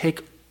 but they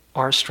take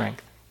our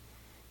strength.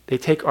 They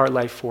take our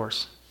life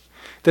force.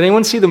 Did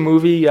anyone see the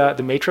movie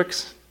The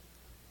Matrix?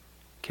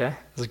 Okay, it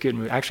was a good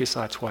movie. I actually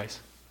saw it twice.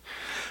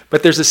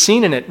 But there's a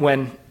scene in it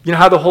when, you know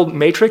how the whole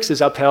matrix is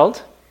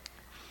upheld?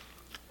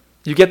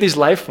 You get these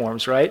life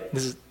forms, right?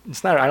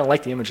 I don't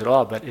like the image at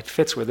all, but it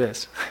fits with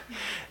this.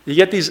 You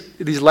get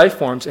these life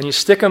forms and you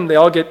stick them, they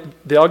all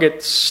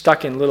get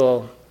stuck in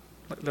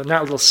they're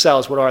not little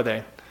cells, what are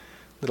they?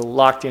 Little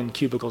locked in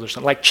cubicles or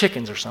something, like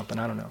chickens or something,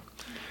 I don't know.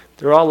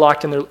 They're all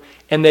locked in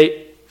there,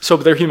 so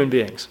they're human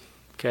beings,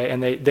 okay?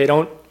 And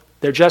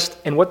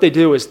and what they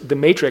do is the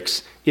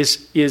matrix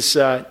is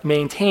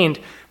maintained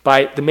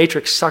by, the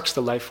matrix sucks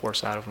the life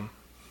force out of them,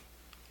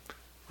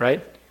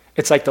 right?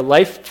 It's like the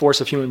life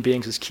force of human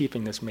beings is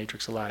keeping this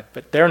matrix alive,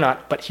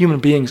 but human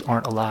beings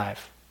aren't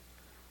alive.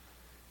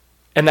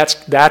 And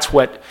that's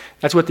what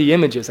the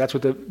image is. That's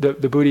what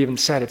the Buddha even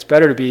said. It's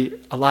better to be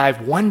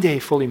alive one day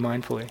fully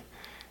mindfully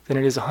than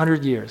it is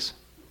 100 years.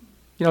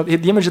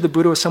 The image of the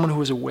Buddha was someone who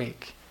was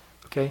awake,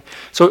 okay?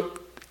 So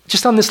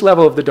just on this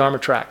level of the Dharma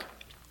track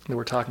that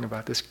we're talking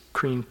about, this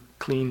clean,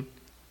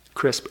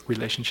 crisp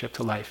relationship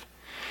to life,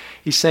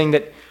 he's saying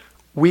that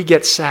we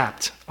get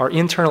sapped, our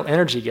internal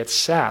energy gets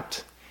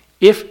sapped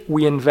if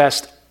we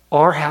invest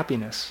our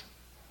happiness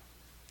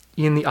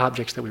in the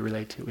objects that we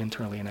relate to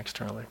internally and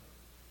externally.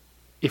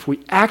 If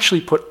we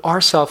actually put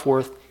our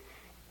self-worth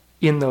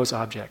in those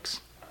objects,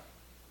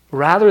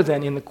 rather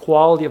than in the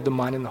quality of the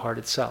mind and the heart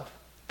itself.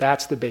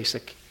 That's the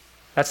basic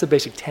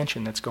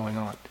tension that's going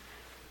on.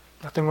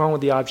 Nothing wrong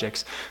with the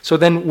objects. So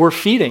then we're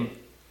feeding.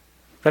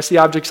 That's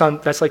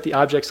like the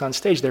objects on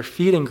stage. They're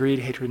feeding greed,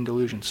 hatred, and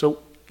delusion. So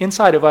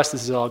inside of us,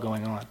 this is all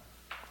going on,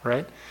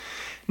 right?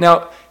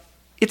 Now,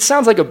 it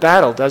sounds like a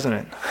battle, doesn't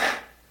it?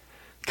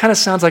 It kind of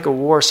sounds like a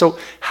war. So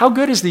how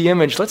good is the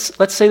image?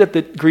 Let's say that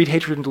the greed,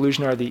 hatred, and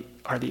delusion are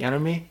the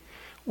enemy.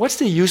 What's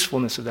the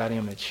usefulness of that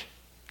image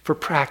for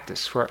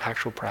practice, for our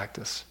actual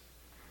practice?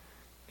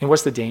 And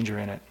what's the danger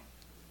in it?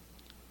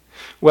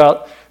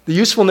 Well, the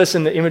usefulness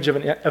in the image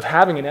of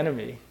having an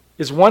enemy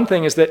is one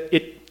thing is that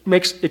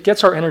it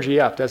gets our energy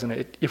up, doesn't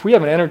it? If we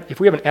have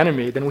an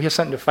enemy, then we have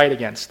something to fight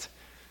against.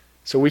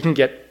 So we can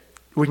get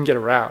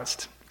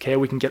aroused. Okay,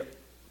 we can get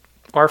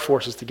our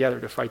forces together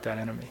to fight that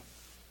enemy.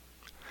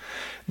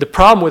 The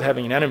problem with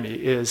having an enemy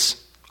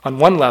is, on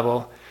one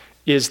level,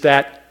 is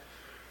that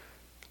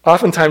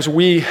oftentimes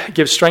we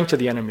give strength to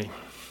the enemy.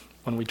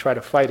 When we try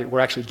to fight it,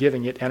 we're actually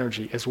giving it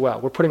energy as well.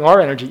 We're putting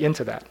our energy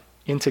into that,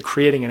 into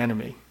creating an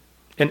enemy.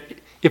 And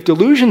if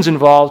delusion's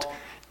involved,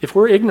 if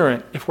we're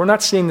ignorant, if we're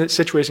not seeing the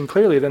situation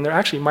clearly, then there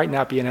actually might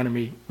not be an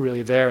enemy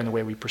really there in the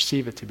way we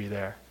perceive it to be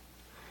there.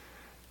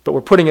 But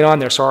we're putting it on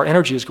there, so our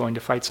energy is going to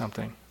fight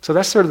something. So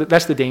that's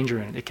that's the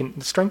danger in it.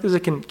 The strength is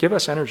it can give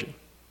us energy.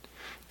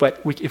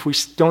 But if we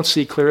don't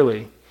see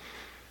clearly,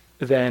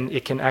 then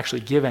it can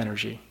actually give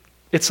energy.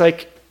 It's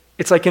like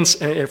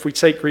if we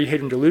say greed,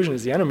 hatred, and delusion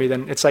is the enemy,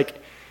 then it's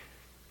like,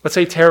 let's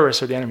say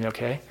terrorists are the enemy,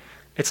 okay?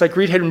 It's like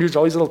greed, hatred, and delusion,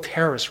 all these little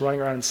terrorists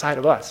running around inside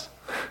of us.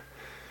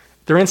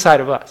 They're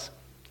inside of us.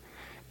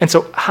 And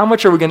so how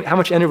much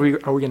energy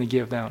are we going to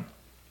give them?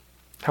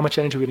 How much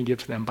energy are we going to give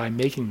to them by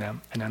making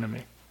them an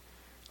enemy?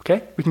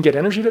 Okay? We can get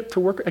energy to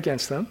work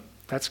against them.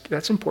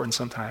 That's important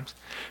sometimes.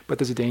 But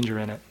there's a danger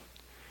in it.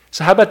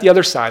 So how about the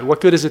other side?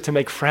 What good is it to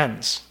make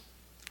friends?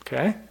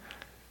 Okay?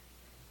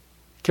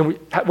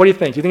 What do you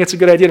think? Do you think it's a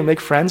good idea to make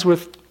friends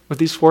with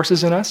these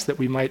forces in us that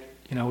we might,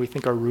 we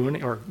think are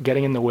ruining or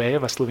getting in the way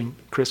of us living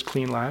crisp,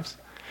 clean lives?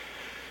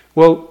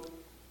 Well,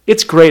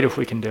 it's great if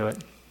we can do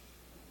it.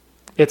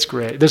 It's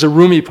great. There's a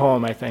Rumi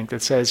poem, I think,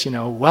 that says,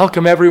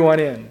 welcome everyone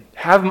in.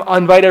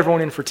 Invite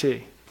everyone in for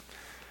tea.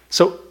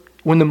 So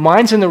when the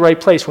mind's in the right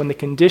place, when the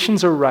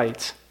conditions are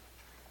right,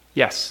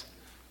 yes,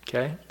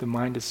 okay, the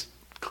mind is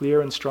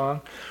clear and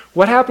strong.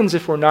 What happens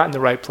if we're not in the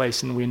right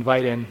place and we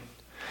invite in?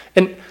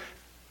 And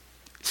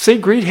say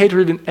greed,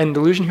 hatred, and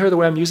delusion here, the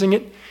way I'm using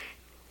it,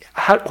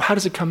 how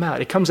does it come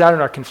out? It comes out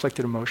in our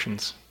conflicted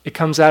emotions. It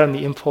comes out in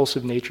the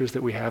impulsive natures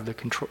that we have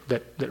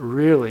that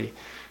really,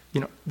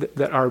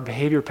 that our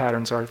behavior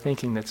patterns are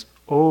thinking that's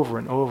over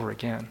and over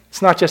again.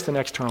 It's not just an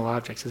external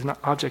objects. It's not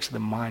objects of the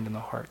mind and the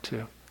heart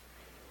too.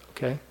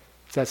 Okay?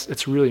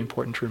 It's really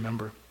important to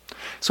remember.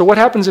 So what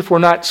happens if we're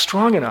not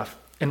strong enough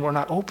and we're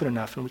not open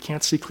enough and we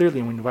can't see clearly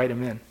and we invite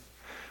them in?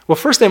 Well,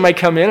 first they might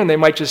come in and they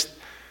might just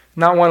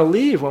not want to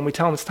leave when we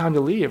tell them it's time to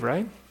leave,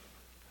 right?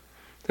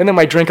 Then they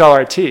might drink all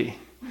our tea.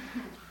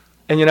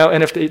 And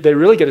and if they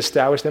really get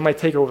established, they might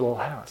take over the whole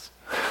house.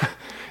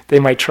 They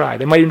might try.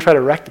 They might even try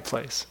to wreck the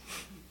place.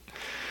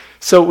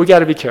 So we got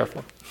to be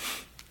careful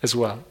as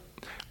well.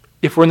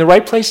 If we're in the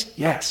right place,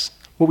 yes.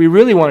 What we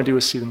really want to do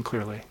is see them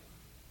clearly.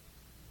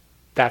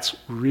 That's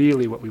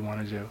really what we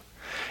want to do.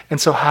 And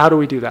so how do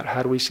we do that?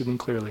 How do we see them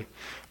clearly?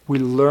 We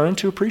learn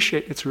to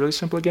appreciate. It's really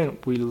simple again.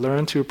 We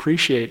learn to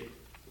appreciate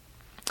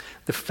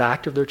the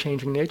fact of their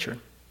changing nature.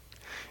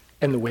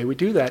 And the way we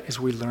do that is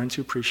we learn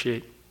to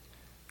appreciate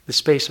the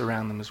space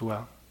around them as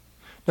well.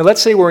 Now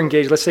let's say we're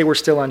engaged, let's say we're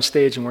still on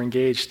stage and we're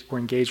engaged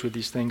with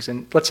these things,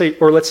 and let's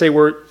say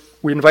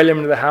we invite them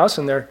into the house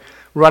and they're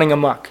running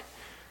amok.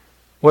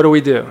 What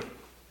do?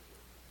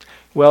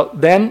 Well,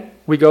 then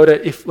we go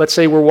to, let's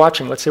say we're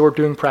watching, let's say we're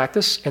doing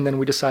practice, and then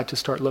we decide to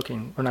start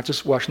looking. We're not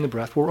just watching the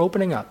breath, we're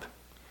opening up.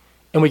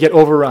 And we get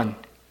overrun.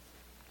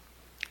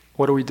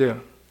 What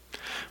do?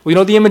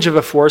 Well, the image of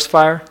a forest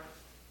fire?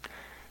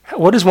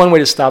 What is one way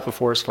to stop a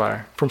forest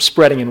fire from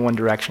spreading in one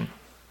direction?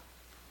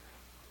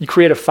 You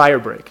create a fire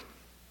break,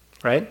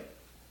 right?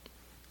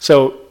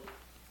 So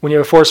when you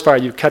have a forest fire,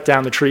 you cut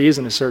down the trees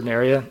in a certain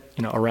area,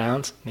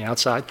 around the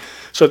outside,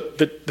 so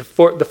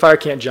the fire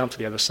can't jump to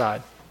the other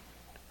side,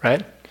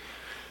 right?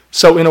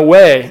 So in a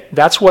way,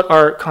 that's what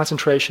our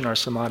concentration, our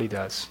samadhi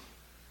does.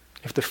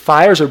 If the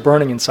fires are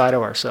burning inside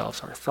of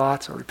ourselves, our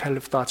thoughts, our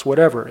repetitive thoughts,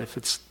 whatever, if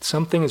it's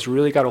something has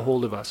really got a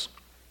hold of us,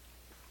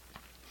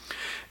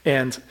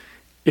 and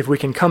if we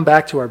can come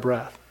back to our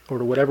breath or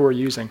to whatever we're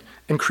using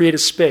and create a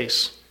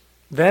space,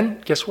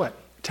 then guess what?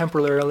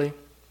 Temporarily,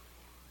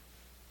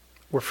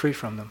 we're free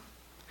from them.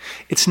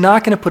 It's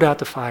not going to put out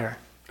the fire.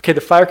 Okay, the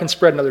fire can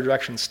spread in other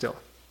directions still.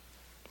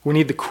 We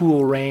need the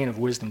cool rain of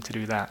wisdom to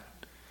do that.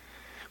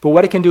 But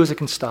what it can do is it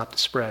can stop the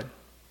spread.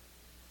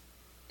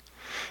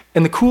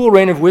 And the cool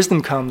rain of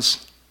wisdom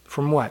comes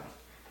from what?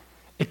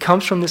 It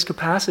comes from this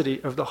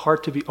capacity of the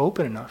heart to be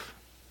open enough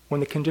when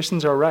the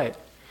conditions are right,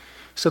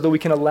 so that we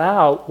can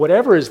allow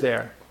whatever is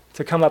there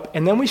to come up,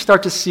 and then we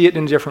start to see it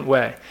in a different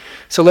way.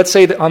 So let's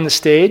say that on the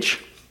stage,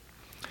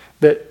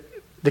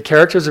 the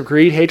characters of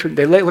greed, hatred,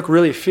 they look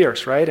really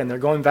fierce, right? And they're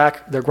going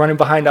back, they're running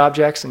behind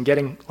objects and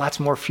getting lots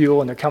more fuel,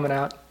 and they're coming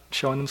out,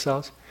 showing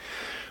themselves.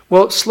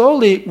 Well,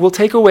 slowly we'll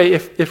take away,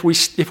 if we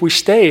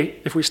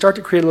start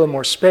to create a little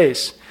more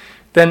space,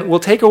 then we'll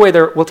take away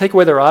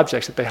their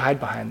objects that they hide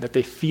behind, that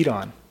they feed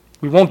on.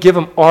 We won't give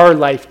them our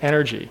life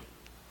energy,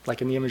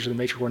 like in the image of the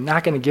matrix. We're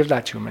not going to give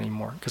that to them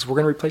anymore, because we're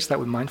going to replace that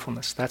with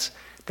mindfulness. That's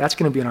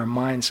going to be in our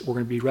minds. We're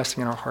going to be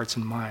resting in our hearts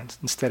and minds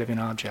instead of in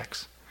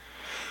objects.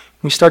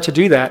 When we start to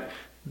do that,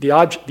 the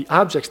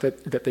objects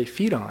that they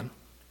feed on,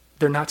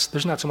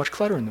 there's not so much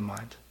clutter in the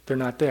mind. They're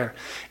not there.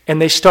 And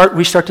we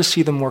start to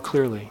see them more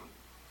clearly.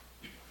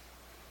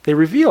 They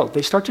reveal,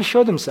 they start to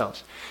show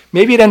themselves.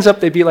 Maybe it ends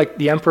up they'd be like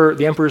the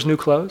emperor's new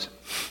clothes.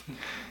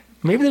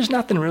 Maybe there's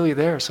nothing really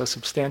there so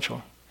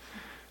substantial.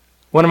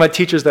 One of my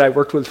teachers that I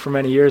worked with for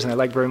many years, and I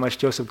like very much,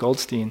 Joseph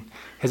Goldstein,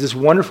 has this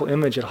wonderful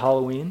image at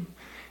Halloween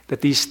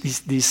that these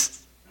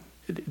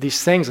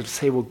things that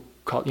say we'll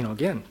call,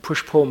 again,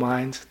 push-pull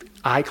minds,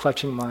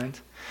 eye-clutching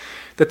minds,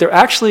 that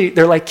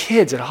they're like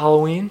kids at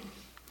Halloween.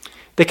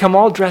 They come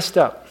all dressed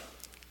up.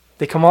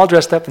 They come all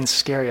dressed up in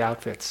scary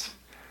outfits,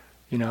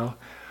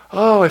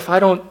 Oh, if I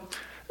don't,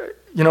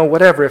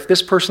 whatever, if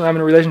this person I'm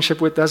in a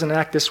relationship with doesn't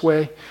act this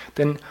way,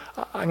 then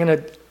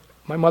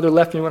my mother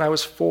left me when I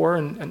was 4,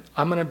 and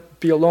I'm going to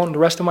be alone the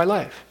rest of my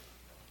life.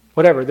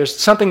 Whatever, there's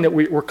something that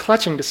we're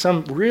clutching to,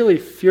 some really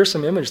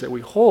fearsome image that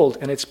we hold,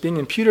 and it's being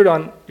imputed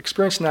on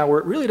experience now where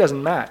it really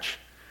doesn't match.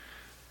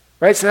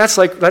 Right? So that's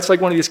like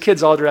one of these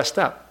kids all dressed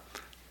up,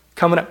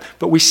 coming up.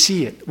 But we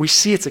see it. We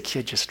see it's a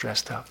kid just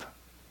dressed up.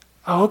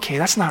 Oh, okay,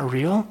 that's not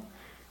real.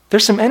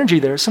 There's some energy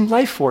there, some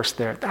life force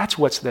there. That's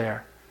what's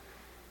there.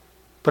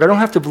 But I don't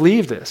have to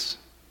believe this.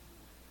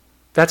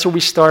 That's where we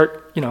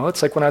start,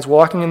 it's like when I was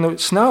walking in the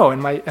snow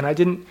and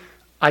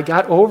I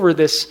got over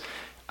this.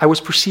 I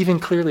was perceiving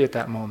clearly at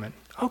that moment.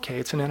 Okay,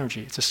 it's an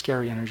energy. It's a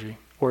scary energy.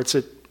 Or it's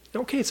a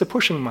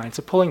pushing mind. It's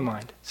a pulling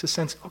mind. It's a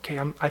sense, okay,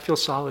 I feel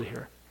solid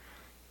here.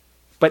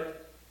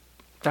 But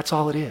that's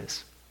all it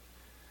is.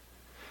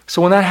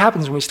 So when that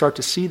happens, when we start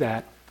to see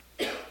that,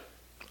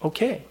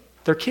 okay,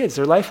 they're kids,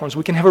 they're life forms.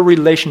 We can have a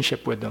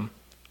relationship with them,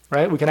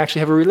 right? We can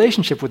actually have a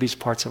relationship with these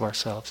parts of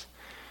ourselves.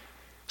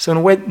 So in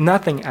a way,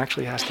 nothing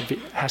actually has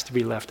to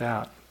be left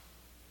out.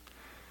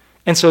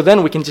 And so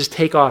then we can just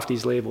take off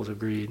these labels of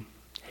greed,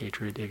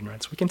 hatred,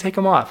 ignorance. We can take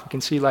them off. We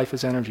can see life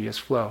as energy, as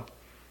flow.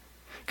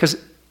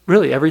 Because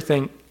really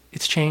everything,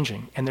 it's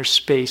changing, and there's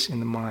space in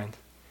the mind.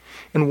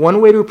 And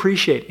one way to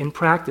appreciate, in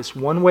practice,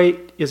 one way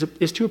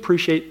is to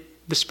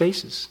appreciate the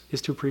spaces, is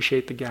to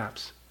appreciate the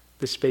gaps,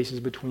 the spaces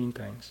between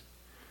things.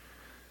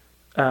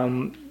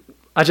 Ajahn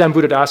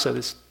Buddhadasa,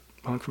 this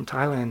monk from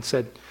Thailand,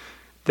 said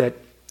that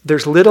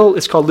there's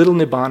it's called little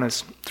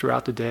nibbanas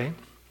throughout the day,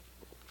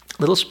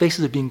 little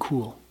spaces of being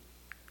cool,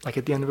 like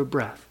at the end of a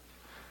breath,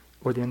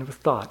 or the end of a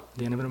thought,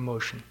 the end of an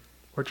emotion,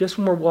 or just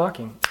when we're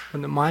walking,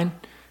 when the mind,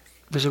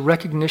 there's a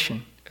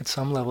recognition at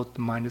some level that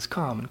the mind is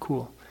calm and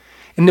cool.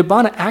 And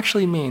nibbana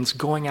actually means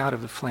going out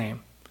of the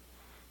flame.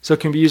 So it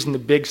can be used in the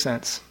big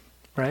sense,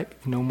 right?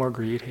 No more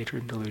greed,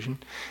 hatred, and delusion.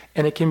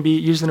 And it can be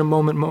used in a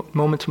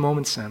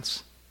moment-to-moment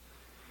sense,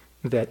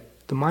 that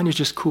the mind is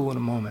just cool in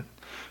a moment.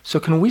 So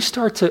can we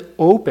start to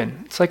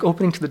open, it's like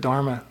opening to the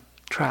Dharma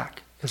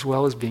track, as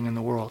well as being in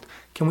the world.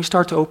 Can we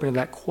start to open to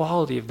that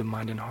quality of the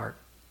mind and heart,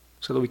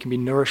 so that we can be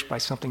nourished by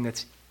something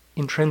that's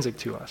intrinsic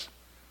to us,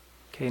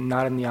 okay, and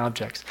not in the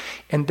objects.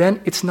 And then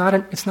it's not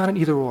an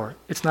either or.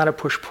 It's not a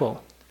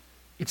push-pull.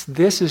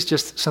 This is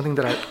just something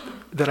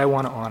that I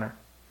want to honor.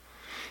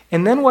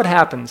 And then what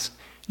happens?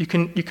 You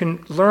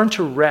can learn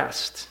to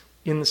rest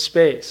in the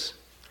space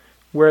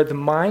where the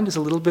mind is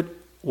a little bit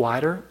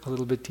wider, a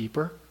little bit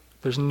deeper.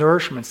 There's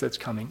nourishments that's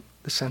coming.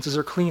 The senses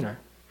are cleaner.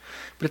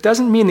 But it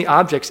doesn't mean the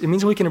objects. It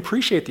means we can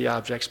appreciate the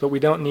objects, but we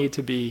don't need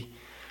to be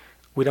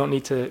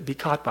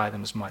caught by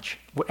them as much,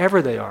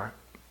 whatever they are.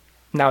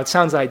 Now it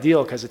sounds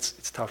ideal because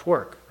it's tough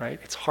work, right?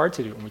 It's hard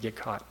to do when we get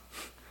caught.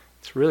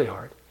 It's really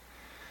hard.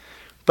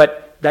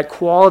 But that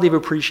quality of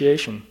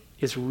appreciation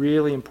is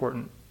really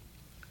important.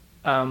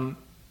 Chogyam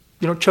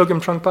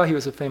Trungpa, he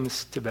was a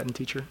famous Tibetan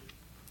teacher.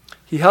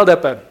 He held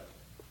up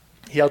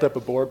a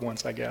board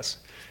once, I guess,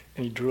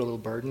 and he drew a little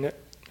bird in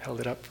it, held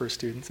it up for his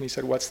students, and he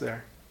said, "What's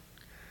there?"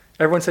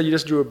 Everyone said, "You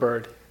just drew a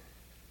bird."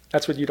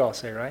 That's what you'd all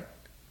say, right?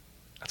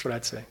 That's what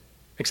I'd say,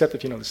 except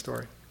if you know the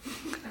story.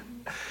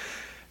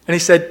 And he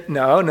said,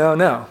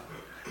 No.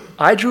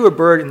 I drew a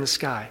bird in the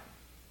sky.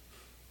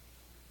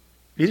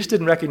 You just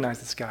didn't recognize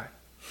the sky.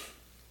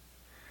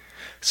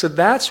 So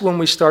that's when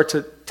we start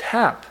to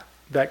tap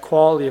that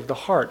quality of the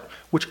heart,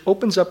 which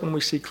opens up when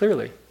we see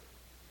clearly.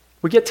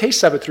 We get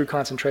tastes of it through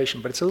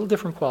concentration, but it's a little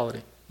different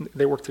quality.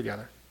 They work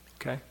together,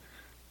 okay?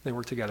 They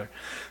work together.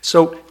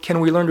 So can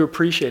we learn to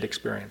appreciate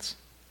experience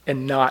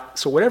and not,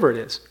 so whatever it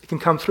is, it can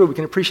come through. We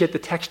can appreciate the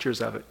textures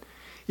of it.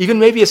 Even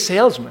maybe a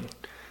salesman.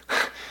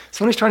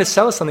 Someone who's trying to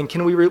sell us something,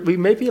 can we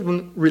maybe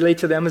even relate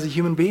to them as a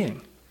human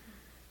being,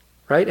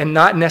 right? And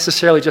not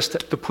necessarily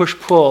just the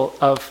push-pull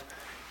of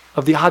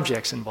the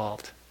objects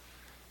involved.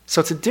 So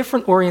it's a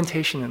different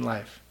orientation in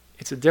life.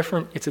 It's a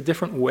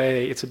different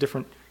way.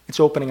 It's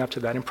opening up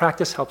to that. And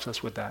practice helps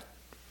us with that.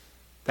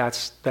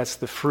 That's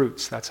the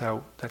fruits. That's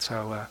how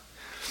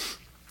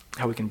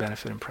we can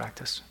benefit in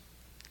practice.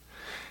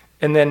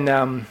 And then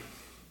I'm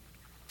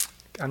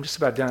just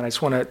about done.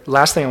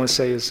 Last thing I want to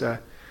say is,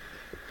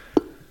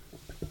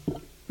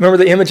 remember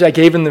the image I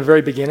gave in the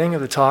very beginning of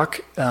the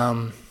talk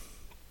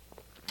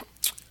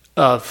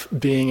of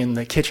being in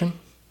the kitchen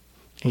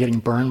and getting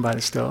burned by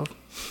the stove?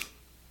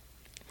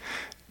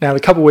 Now, a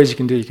couple ways you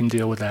can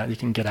deal with that. You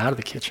can get out of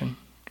the kitchen,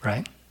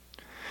 right?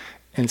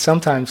 And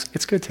sometimes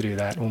it's good to do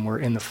that when we're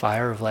in the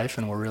fire of life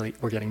and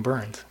we're getting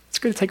burned. It's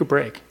good to take a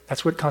break.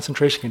 That's what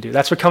concentration can do.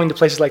 That's what coming to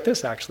places like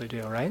this actually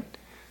do, right?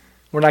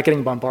 We're not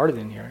getting bombarded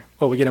in here.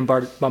 Well, we get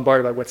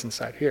bombarded by what's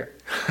inside here,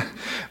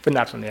 but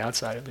not from the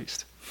outside at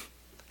least.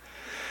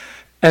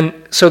 And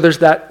so there's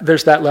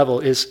that level,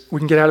 is we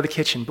can get out of the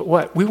kitchen, but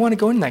what? We want to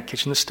go in that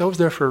kitchen. The stove's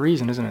there for a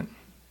reason, isn't it?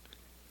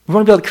 We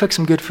want to be able to cook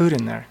some good food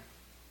in there,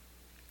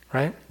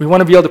 right? We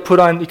want to be able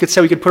to you could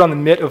say we could put on the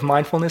mitt of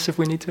mindfulness if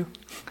we need to.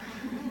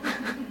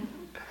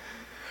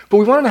 But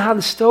we want to know how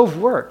the stove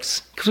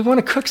works because we want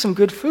to cook some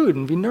good food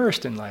and be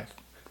nourished in life.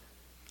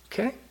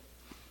 Okay?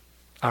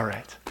 All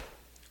right.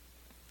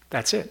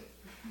 That's it.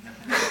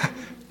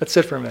 Let's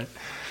sit for a minute.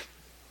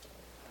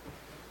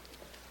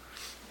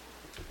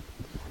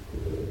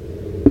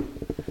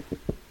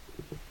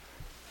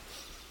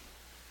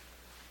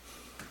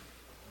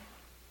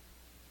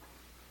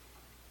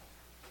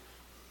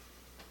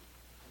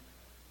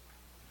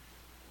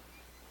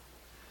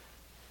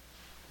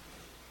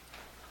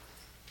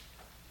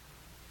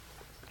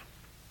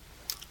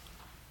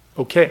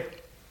 Okay.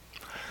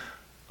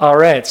 All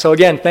right. So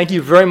again, thank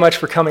you very much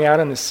for coming out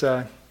on this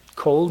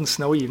cold and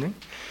snowy evening.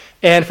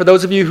 And for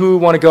those of you who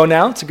want to go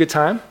now, it's a good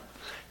time.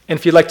 And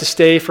if you'd like to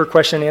stay for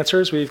question and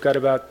answers, we've got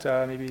about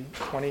maybe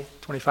 20,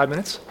 25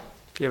 minutes.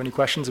 If you have any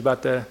questions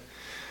about the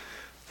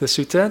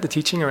sutta, the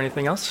teaching, or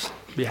anything else,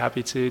 I'd be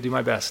happy to do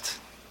my best.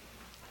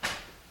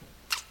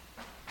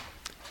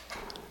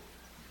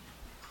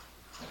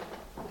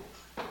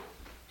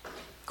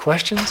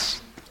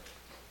 Questions?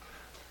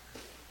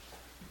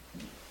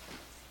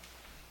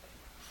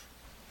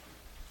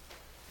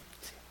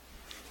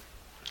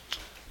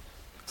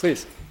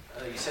 Please.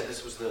 You said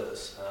this was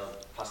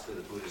possibly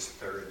the Buddha's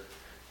third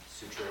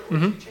sutra or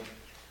teaching.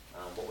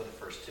 What were the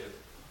first two?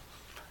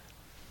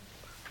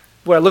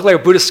 What, I look like a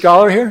Buddhist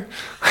scholar here?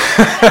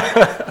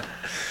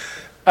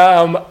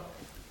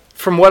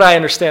 From what I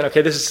understand,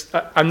 okay,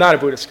 I'm not a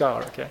Buddhist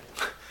scholar, okay?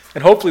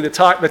 And hopefully the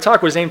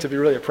talk was aimed to be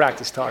really a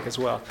practice talk as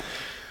well.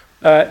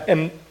 But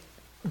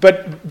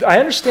I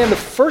understand the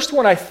first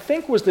one, I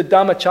think, was the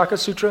Dhammacakka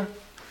Sutra,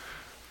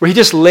 where he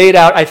just laid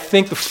out, I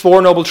think, the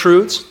Four Noble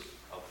Truths.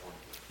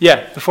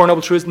 Yeah, the Four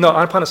Noble Truths. No,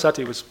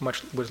 Anapanasati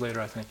was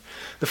later, I think.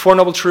 The Four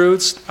Noble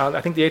Truths,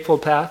 I think the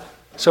Eightfold Path.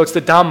 So it's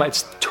the Dhamma.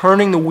 It's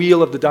turning the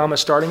wheel of the Dhamma,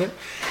 starting it.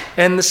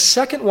 And the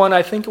second one,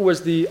 I think it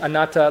was the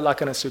Anatta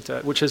Lakkhana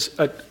Sutta, which is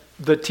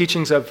the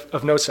teachings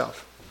of no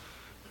self,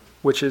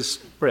 which is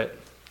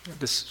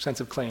this sense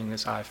of clinging,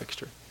 this eye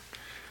fixture.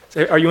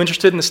 So are you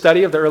interested in the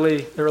study of the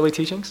early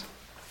teachings?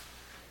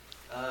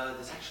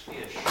 There's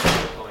actually a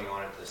show going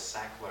on at the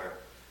Sackler.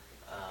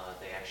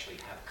 They actually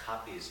have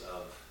copies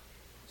of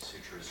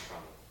sutras from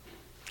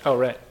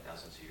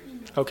thousands of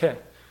years ago. Okay.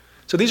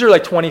 So these are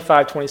like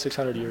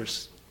 2,600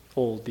 years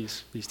old,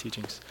 these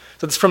teachings.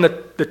 So it's from the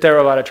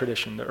Theravada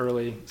tradition, the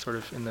early, sort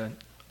of in the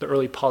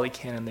early Pali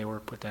Canon they were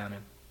put down in.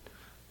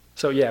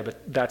 So yeah,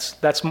 but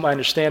that's my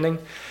understanding.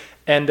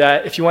 And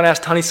if you want to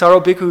ask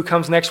Thanissaro Bhikkhu, who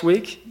comes next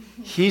week,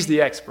 he's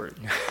the expert.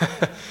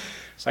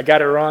 So I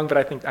got it wrong, but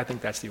I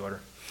think that's the order.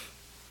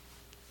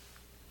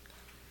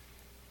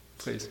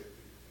 Please.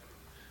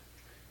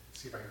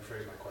 See if I can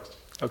phrase my question.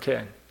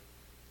 Okay.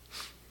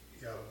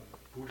 Yeah,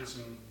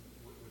 Buddhism,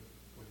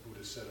 what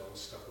Buddha said, all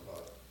this stuff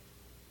about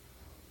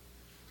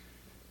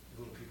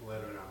little people that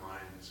are in our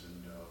minds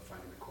and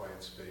finding the quiet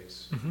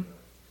space. Mm-hmm.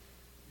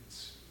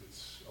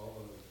 It's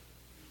all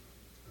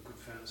a good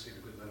fantasy and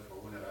a good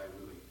metaphor, one that I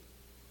really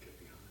get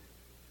behind.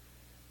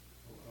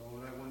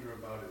 What I wonder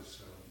about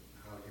is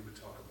how you would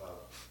talk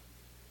about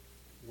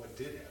what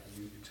did happen.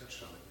 You touched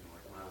on it,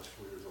 like when I was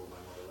 4 years old,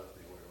 my mother left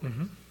me, whatever.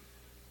 Mm-hmm.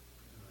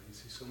 You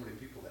see so many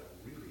people that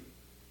really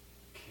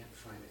can't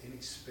find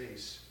any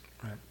space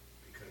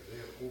because they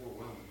are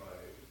overwhelmed by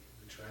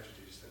the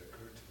tragedies that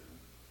occurred to them.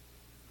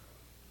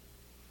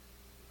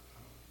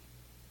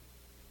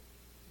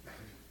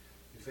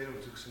 If they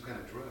don't do some kind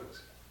of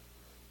drugs,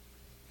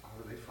 how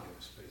do they find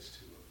the space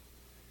to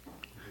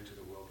get into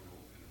the world in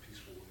a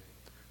peaceful way?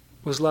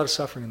 There's a lot of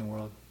suffering in the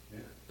world. Yeah.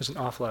 There's an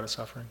awful lot of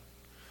suffering.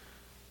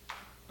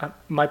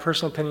 My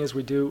personal opinion is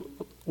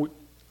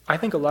I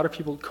think a lot of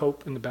people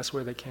cope in the best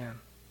way they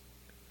can.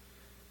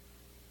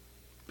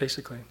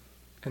 Basically.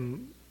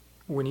 And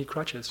we need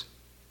crutches.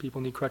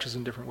 People need crutches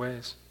in different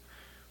ways.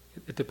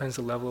 It depends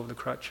the level of the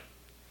crutch.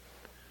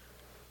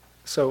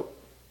 So,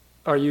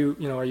 how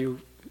do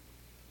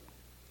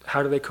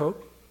they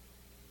cope?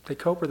 They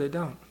cope or they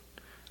don't.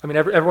 I mean,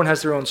 everyone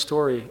has their own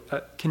story.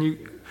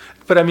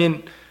 But I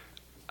mean,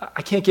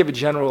 I can't give a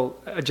general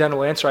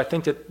answer. I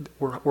think that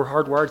we're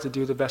hardwired to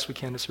do the best we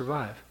can to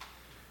survive.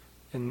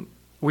 And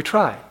we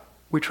try.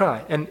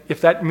 And if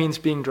that means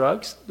being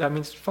drugs, that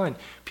means fine.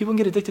 People can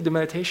get addicted to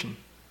meditation.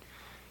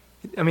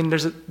 I mean,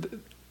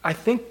 I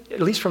think,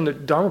 at least from the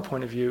Dharma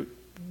point of view,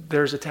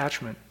 there's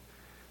attachment.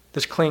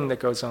 There's clinging that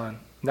goes on.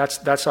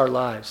 That's our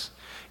lives.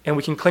 And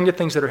we can cling to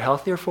things that are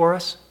healthier for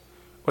us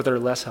or that are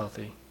less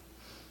healthy.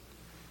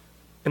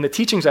 And the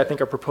teachings, I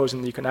think, are proposing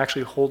that you can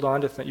actually hold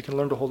on to you can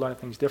learn to hold on to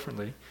things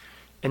differently,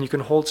 and you can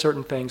hold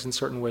certain things in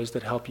certain ways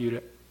that help you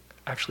to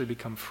actually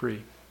become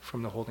free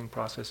from the holding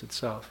process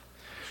itself.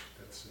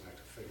 That's an act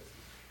of faith.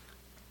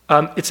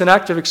 It's an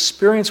act of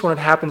experience when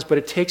it happens, but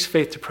it takes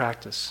faith to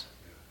practice.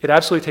 It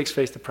absolutely takes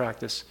faith to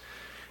practice.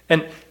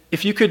 And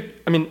if you could,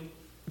 I mean,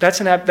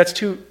 that's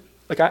too,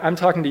 like I'm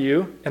talking to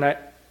you, and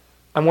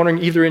I'm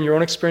wondering either in your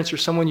own experience or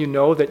someone you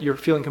know that you're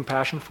feeling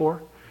compassion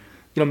for,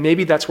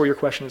 maybe that's where your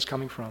question is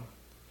coming from.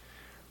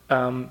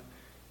 I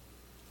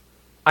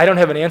don't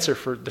have an answer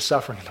for the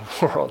suffering in the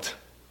world,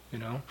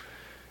 I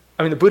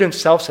mean, the Buddha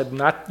himself said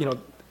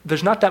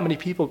there's not that many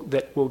people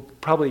that will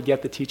probably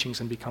get the teachings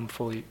and become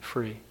fully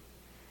free.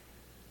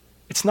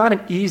 It's not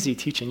an easy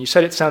teaching. You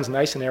said it sounds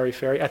nice and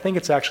airy-fairy. I think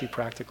it's actually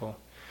practical.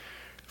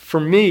 For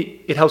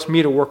me, it helps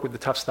me to work with the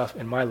tough stuff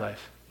in my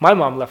life. My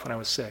mom left when I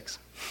was 6.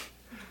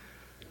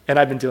 And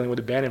I've been dealing with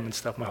abandonment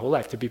stuff my whole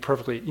life, to be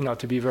perfectly,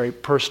 to be very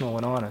personal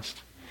and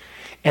honest.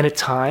 And at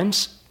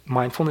times,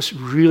 mindfulness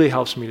really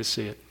helps me to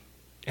see it.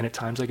 And at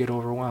times I get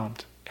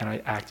overwhelmed and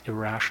I act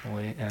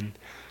irrationally and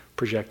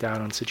project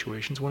out on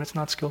situations when it's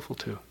not skillful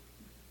to.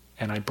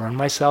 And I burn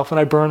myself and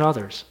I burn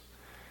others.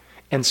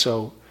 And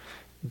so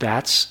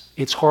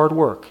it's hard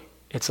work.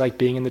 It's like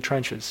being in the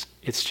trenches.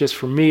 It's just,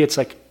 for me, it's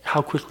like,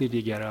 how quickly do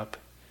you get up?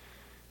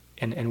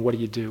 And what do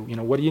you do?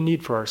 What do you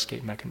need for our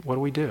escape mechanism? What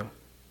do we do?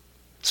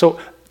 So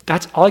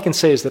that's all I can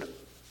say is that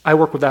I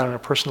work with that on a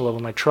personal level,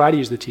 and I try to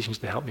use the teachings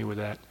to help me with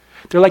that.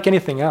 They're like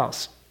anything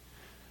else.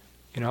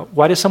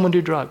 Why does someone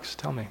do drugs?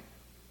 Tell me.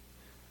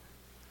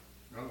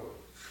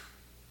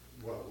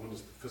 Well, one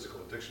is the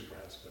physical addiction,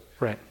 perhaps, but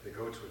right. They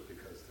go to it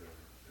because they're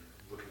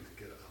looking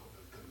to get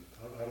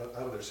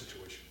out of their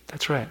situation.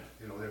 That's right.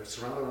 They're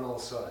surrounded on all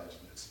sides,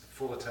 and it's a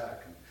full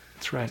attack. And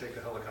that's right. Take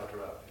the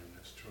helicopter out, and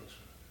that's drugs.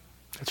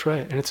 That's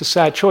right, and it's a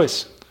sad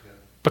choice. Yeah.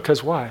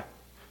 Because why?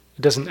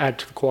 It doesn't add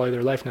to the quality of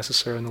their life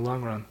necessarily in the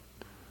long run.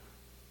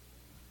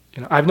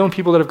 I've known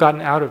people that have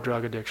gotten out of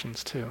drug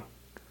addictions too.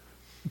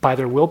 By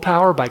their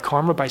willpower, by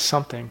karma, by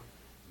something.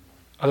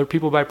 Other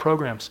people by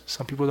programs.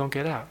 Some people don't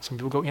get out. Some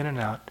people go in and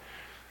out.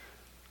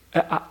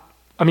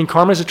 I mean,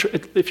 karma is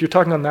if you're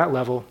talking on that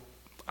level,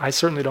 I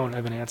certainly don't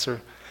have an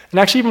answer. And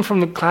actually, even from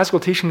the classical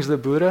teachings of the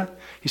Buddha,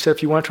 he said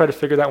if you want to try to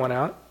figure that one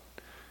out,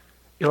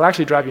 it'll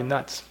actually drive you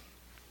nuts.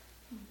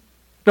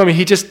 No, I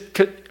mean,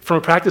 from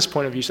a practice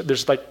point of view,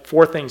 there's like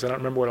 4 things, I don't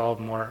remember what all of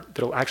them are,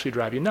 that'll actually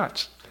drive you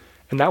nuts.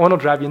 And that one will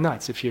drive you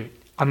nuts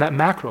on that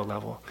macro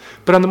level.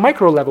 But on the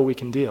micro level, we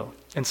can deal.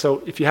 And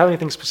so if you have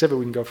anything specific,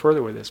 we can go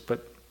further with this,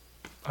 but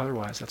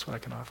otherwise, that's what I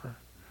can offer.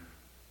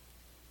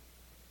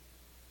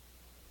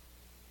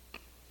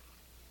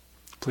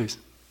 Please.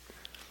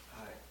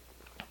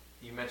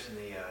 You mentioned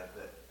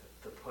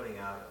the putting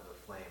out of the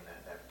flame,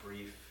 that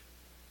brief,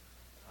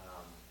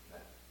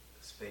 that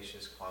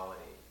spacious quality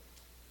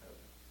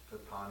of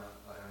Nibbana.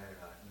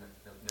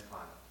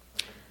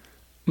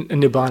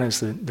 Nibbana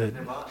is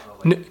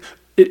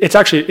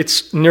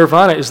it's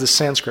nirvana is the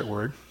Sanskrit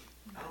word.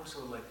 Oh,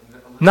 so like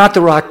not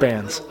the rock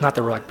bands, not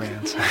the rock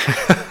bands.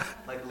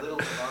 Like little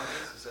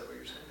nirvanas, is that what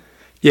you're saying?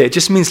 Yeah, it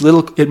just means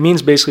little. It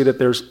means basically that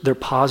there are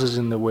pauses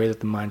in the way that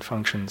the mind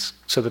functions,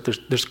 so that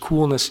there's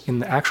coolness in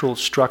the actual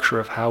structure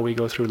of how we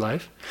go through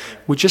life. Yeah.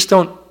 We just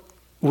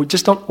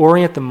don't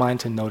orient the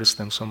mind to notice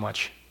them so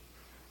much.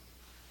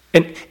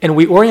 And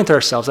we orient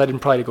ourselves. I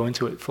didn't probably go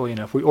into it fully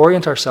enough. We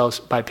orient ourselves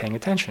by paying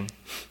attention.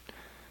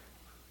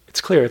 It's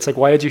clear. It's like,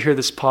 why did you hear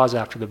this pause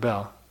after the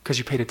bell? Because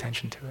you paid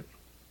attention to it,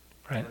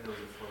 right? There was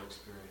a full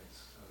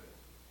experience of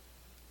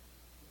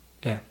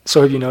it. Yeah.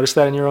 So have you noticed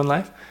that in your own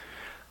life?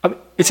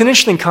 It's an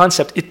interesting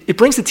concept. It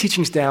brings the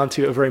teachings down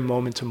to a very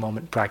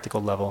moment-to-moment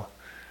practical level.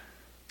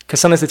 Because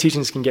sometimes the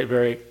teachings can get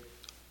very,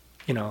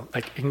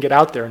 like it can get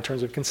out there in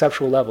terms of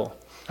conceptual level.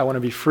 I want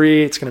to be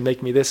free. It's going to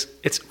make me this.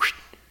 It's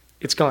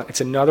gone.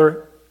 It's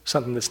another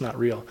something that's not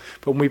real.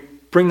 But when we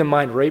bring the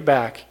mind right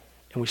back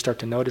and we start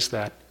to notice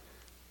that,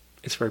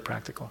 it's very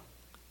practical.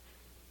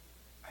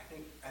 I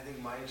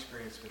think my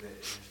experience with it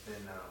has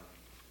been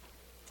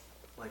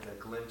like a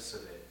glimpse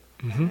of it,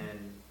 mm-hmm.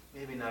 and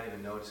maybe not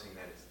even noticing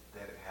that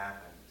it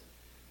happened,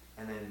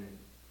 and then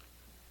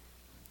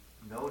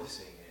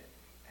noticing it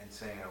and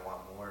saying I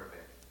want more of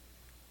it,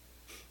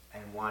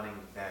 and wanting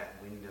that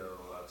window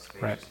of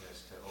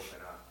spaciousness to open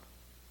up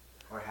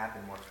or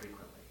happen more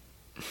frequently.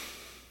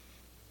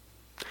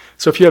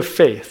 So if you have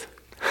faith,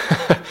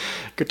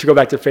 to go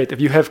back to faith,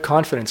 if you have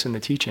confidence in the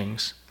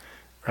teachings,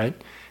 right,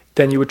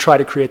 then you would try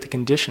to create the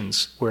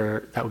conditions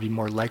where that would be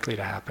more likely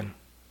to happen.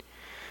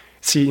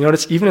 See, you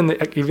notice even in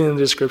the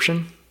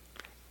description,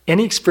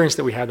 any experience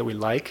that we have that we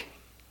like,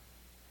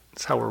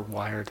 that's how we're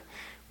wired.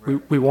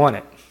 Right. We want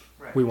it.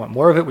 Right. We want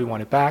more of it. We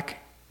want it back.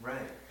 Right.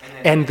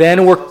 And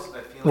then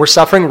we're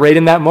suffering right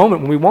in that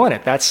moment when we want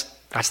it. That's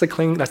the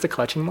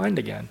clutching mind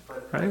again,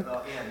 right? And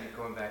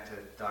going back to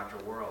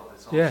Dr. World,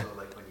 it's also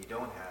like when you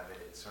don't have it,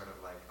 it's sort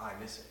of like, oh, I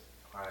miss it.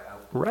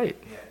 Right.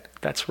 Yeah.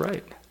 That's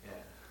right. Yeah.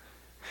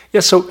 Yeah.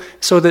 So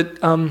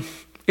that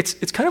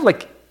it's kind of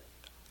like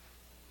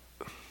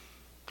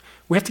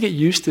we have to get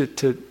used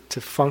to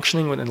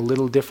functioning in a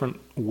little different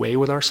way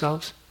with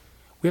ourselves.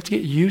 We have to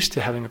get used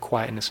to having a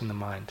quietness in the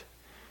mind.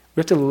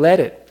 We have to let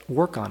it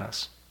work on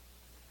us.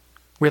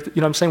 We have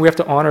to, I'm saying we have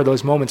to honor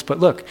those moments. But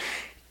look,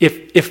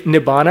 if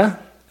Nibbana,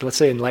 let's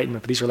say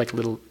enlightenment, but these are like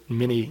little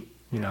mini,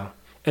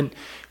 and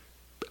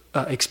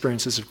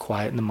experiences of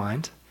quiet in the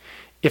mind.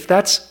 If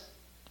that's,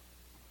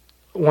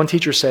 one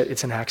teacher said,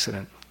 it's an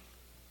accident.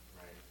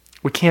 Right.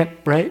 We can't,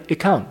 right? It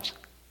comes.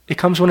 It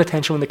comes when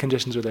attention, when the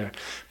conditions are there.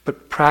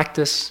 But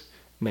practice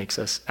makes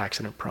us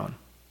accident prone.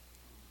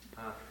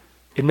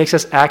 It makes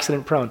us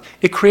accident prone.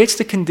 It creates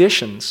the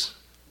conditions.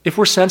 If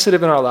we're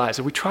sensitive in our lives,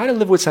 if we try to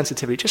live with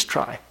sensitivity, just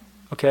try.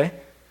 okay?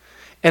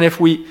 And if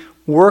we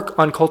work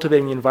on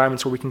cultivating the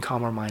environments where we can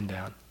calm our mind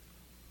down,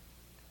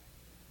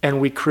 and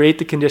we create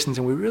the conditions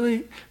and we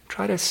really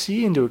try to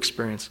see into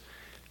experience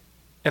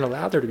and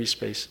allow there to be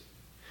space,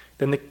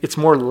 then it's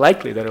more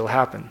likely that it'll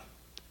happen.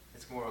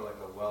 It's more like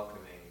a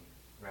welcoming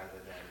rather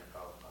than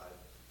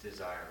a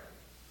desiring.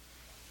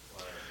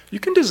 You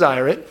can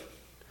desire it.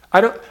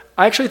 I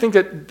actually think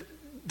that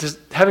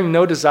having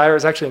no desire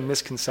is actually a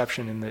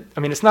misconception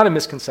it's not a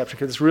misconception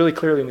because it's really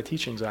clearly in the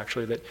teachings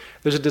actually that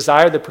there's a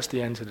desire that puts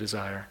the end to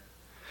desire.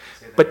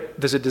 But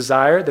there's a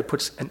desire that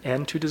puts an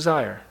end to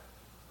desire.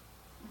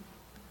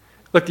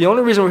 Look, the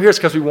only reason we're here is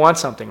because we want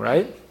something,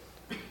 right?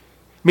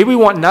 Maybe we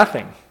want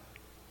nothing.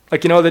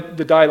 Like,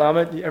 the Dalai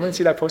Lama, everyone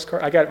see that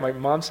postcard? My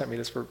mom sent me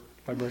this for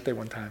my birthday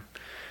one time.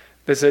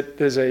 There's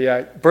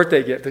a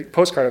birthday gift, the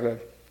postcard of a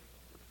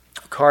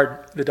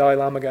card, the Dalai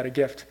Lama got a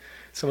gift.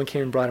 Someone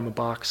came and brought him a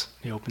box.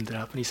 He opened it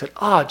up and he said,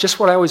 just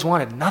what I always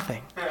wanted,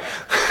 nothing.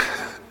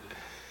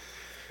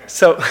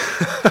 So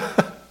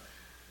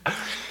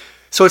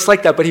it's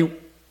like that, but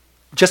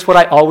just what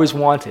I always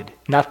wanted,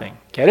 nothing.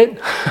 Get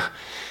it?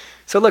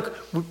 So look,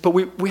 but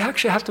we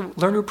actually have to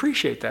learn to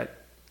appreciate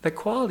that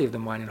quality of the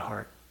mind and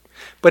heart.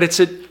 But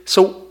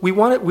so we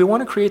want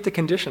to create the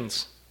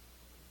conditions.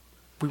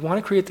 We want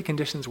to create the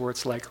conditions where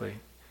it's likely.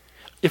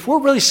 If we're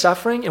really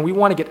suffering and we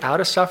want to get out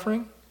of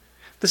suffering,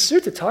 the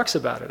sutta talks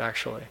about it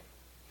actually,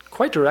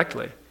 quite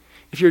directly.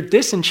 If you're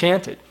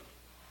disenchanted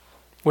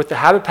with the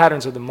habit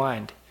patterns of the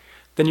mind,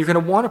 then you're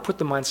going to want to put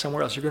the mind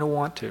somewhere else. You're going to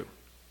want to.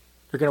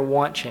 You're going to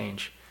want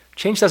change.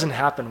 Change doesn't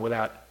happen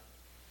without.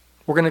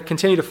 We're going to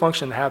continue to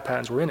function in the habit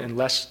patterns we're in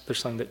unless there's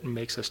something that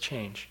makes us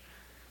change.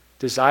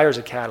 Desire is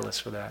a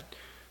catalyst for that.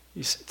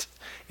 It's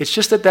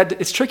just that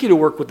it's tricky to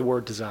work with the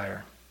word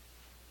desire.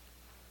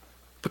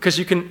 Because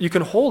you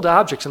can hold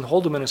objects and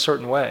hold them in a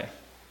certain way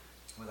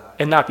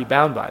and not be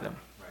bound by them.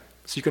 Right.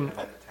 So you can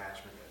that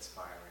attachment that's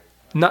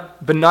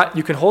fiery.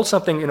 You can hold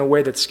something in a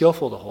way that's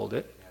skillful to hold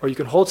it, or you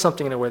can hold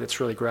something in a way that's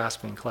really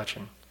grasping and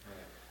clutching.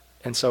 Right.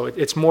 And so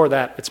it's more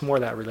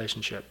that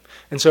relationship.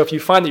 And so if you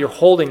find that you're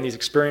holding these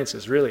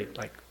experiences really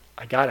like,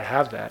 I gotta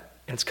have that,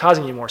 and it's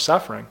causing you more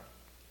suffering,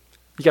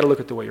 you gotta look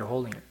at the way you're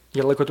holding it.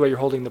 You gotta look at the way you're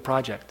holding the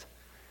project.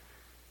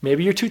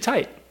 Maybe you're too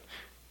tight.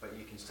 But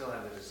you can still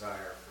have the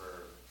desire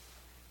for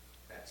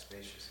that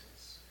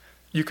spaciousness.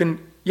 You can,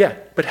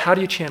 but how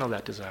do you channel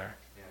that desire?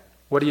 Yeah.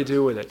 What do you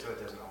do with it? So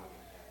it doesn't own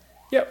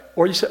you. Yeah,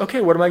 or you say, okay,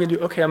 what am I going to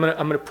do? Okay, I'm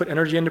going to put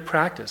energy into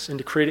practice,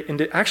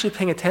 into actually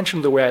paying attention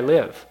to the way I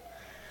live,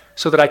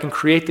 so that I can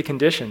create the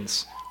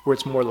conditions where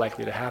it's more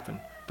likely to happen.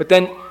 But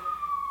then,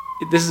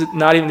 this is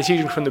not even the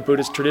teaching from the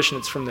Buddhist tradition,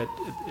 it's from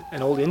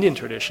an old Indian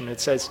tradition. It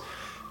says,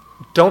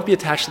 don't be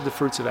attached to the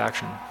fruits of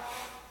action.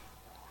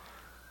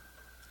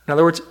 In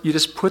other words, you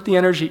just put the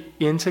energy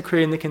into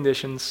creating the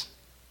conditions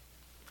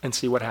and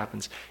see what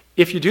happens.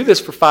 If you do this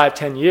for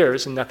 5-10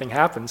 years and nothing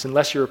happens,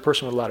 unless you're a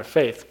person with a lot of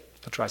faith,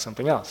 you'll try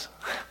something else,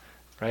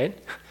 right?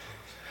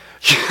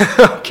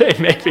 Okay,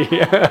 maybe.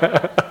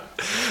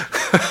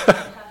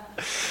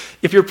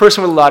 If you're a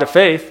person with a lot of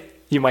faith,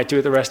 you might do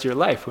it the rest of your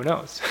life, who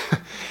knows?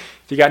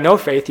 If you got no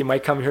faith, you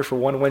might come here for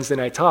one Wednesday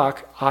night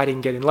talk, I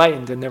didn't get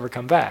enlightened, and never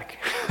come back.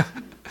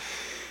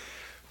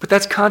 But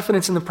that's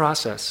confidence in the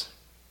process.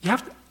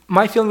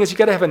 My feeling is you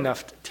got to have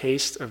enough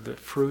taste of the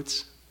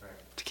fruits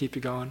to keep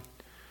you going.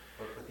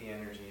 Or put the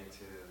energy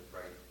into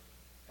right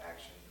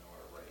action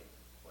or right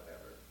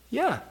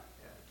whatever.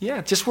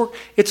 Yeah, just work.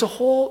 It's a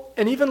whole,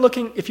 and even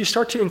looking, if you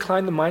start to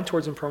incline the mind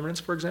towards impermanence,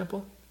 for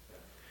example,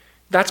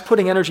 that's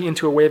putting energy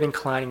into a way of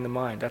inclining the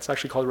mind. That's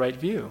actually called right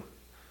view.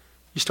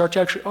 You start to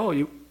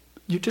actually,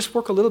 you just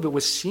work a little bit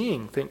with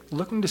seeing,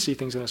 looking to see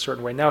things in a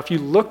certain way. Now, if you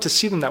look to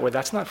see them that way,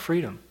 that's not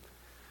freedom.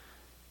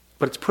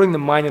 But it's putting the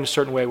mind in a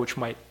certain way which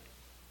might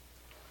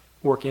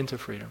work into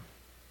freedom.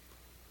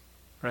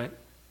 Right?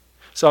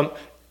 So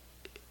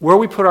where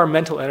we put our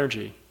mental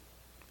energy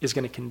is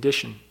going to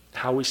condition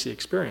how we see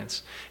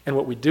experience. And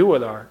what we do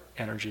with our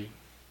energy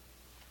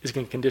is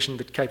going to condition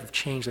the type of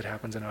change that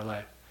happens in our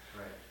life.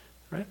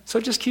 Right? So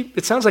just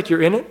it sounds like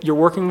you're in it, you're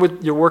working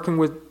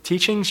with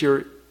teachings,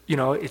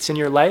 it's in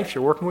your life,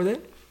 you're working with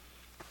it.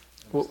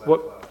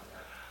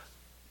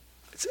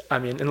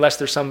 Unless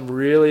there's some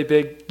really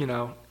big,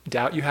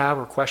 doubt you have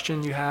or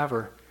question you have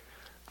or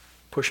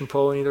push and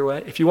pull in either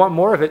way. If you want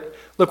more of it,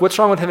 look, what's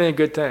wrong with having a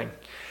good thing?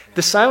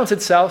 The silence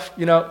itself,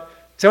 does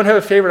anyone have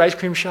a favorite ice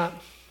cream shop?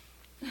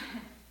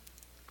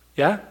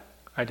 Yeah?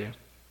 I do.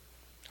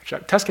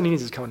 Actually,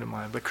 Tuscanini's is coming to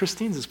mind, but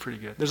Christine's is pretty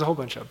good. There's a whole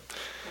bunch of them.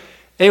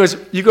 Anyways,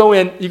 you go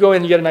in, you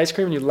get an ice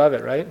cream and you love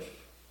it, right?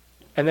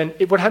 And then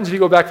what happens if you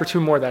go back for 2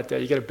 more that day?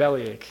 You get a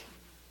bellyache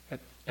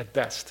at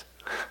best.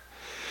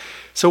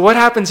 So what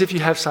happens if you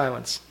have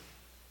silence?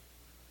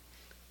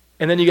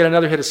 And then you get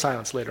another hit of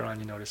silence later on,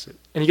 you notice it.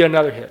 And you get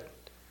another hit.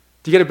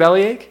 Do you get a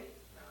bellyache?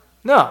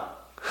 No.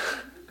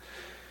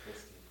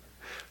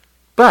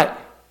 But,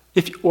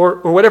 or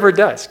whatever it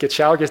does, get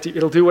shallow,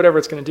 it'll do whatever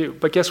it's going to do.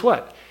 But guess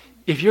what?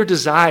 If your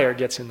desire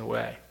gets in the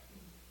way,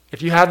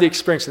 if you have the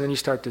experience and then you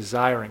start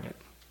desiring it,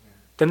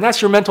 then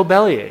that's your mental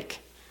bellyache.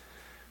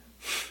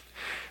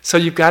 So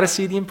you've got to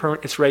see the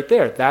impermanent. It's right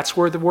there. That's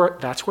where the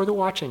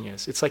watching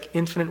is. It's like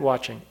infinite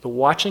watching. The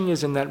watching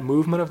is in that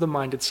movement of the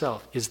mind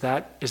itself. Is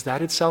that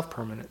itself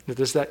permanent?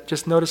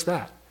 Just notice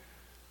that.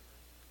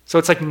 So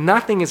it's like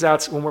nothing is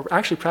outside. When we're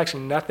actually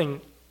practicing,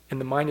 nothing,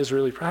 and the mind is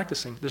really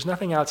practicing, there's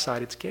nothing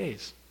outside its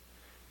gaze.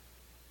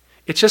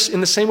 It's just in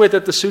the same way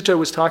that the sutta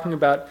was talking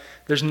about,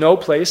 there's no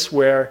place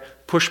where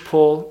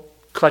push-pull,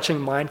 clutching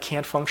mind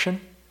can't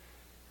function.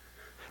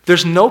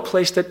 There's no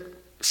place that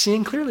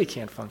seeing clearly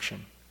can't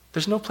function.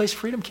 There's no place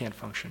freedom can't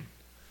function.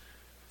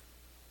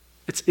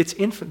 It's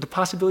infinite. The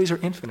possibilities are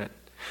infinite.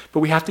 But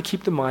we have to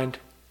keep the mind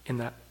in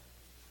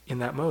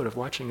that mode of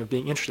watching, of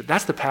being interested.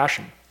 That's the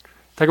passion.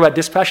 Talk about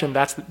dispassion,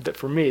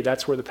 for me,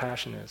 that's where the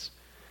passion is.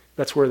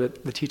 That's where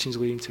the teaching's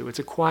leading to. It's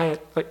a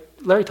quiet, like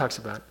Larry talks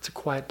about, it's a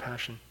quiet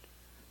passion.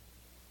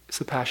 It's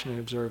the passion in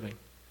observing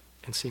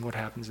and seeing what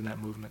happens in that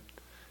movement.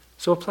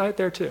 So apply it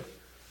there too.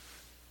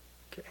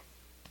 Okay.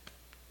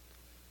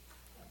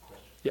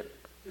 Yeah.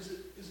 Is it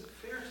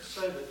fair to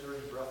say that during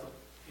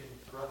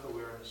breath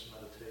awareness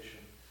meditation,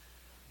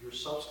 you're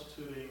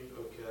substituting,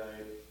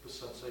 the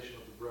sensation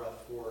of the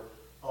breath for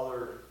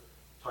other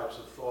types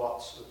of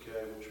thoughts,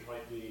 which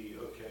might be,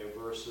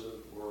 aversive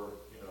or,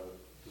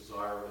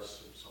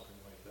 desirous or something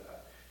like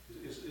that?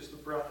 Is the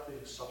breath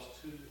being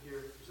substituted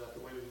here? Is that the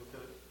way to look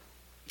at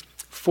it?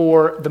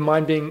 For the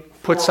mind being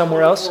put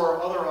somewhere else?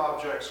 For other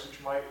objects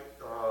which might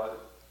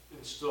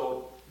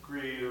instill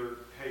greed or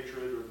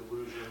hatred or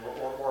delusion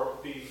or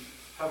be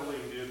heavily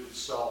imbued with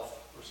self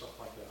or something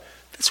like that.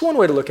 That's one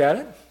way to look at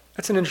it.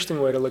 That's an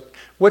interesting way to look.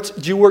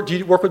 Do you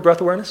work with breath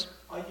awareness?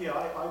 Yeah,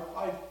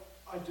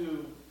 I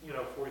do,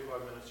 45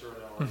 minutes or an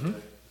hour a day.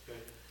 Okay?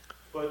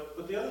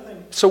 But the other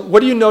thing... So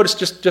what do you notice,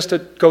 just to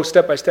go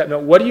step by step,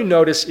 what do you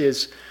notice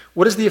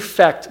what is the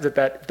effect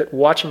that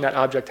watching that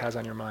object has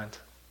on your mind?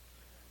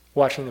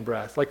 Watching the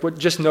breath.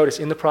 Just notice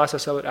in the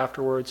process of it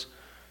afterwards.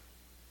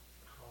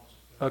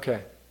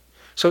 Okay.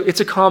 So it's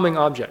a calming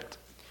object.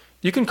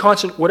 You can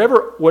concentrate,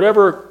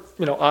 whatever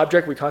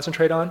object we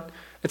concentrate on,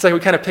 it's like we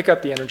kind of pick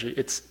up the energy.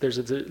 There's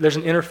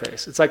an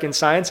interface. It's like in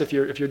science, if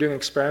you're doing an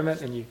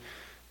experiment and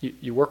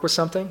you work with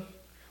something,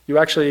 you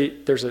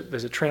actually, there's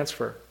a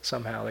transfer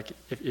somehow. Like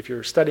if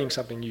you're studying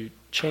something, you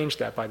change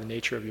that by the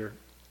nature of your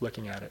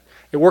looking at it.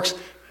 It works,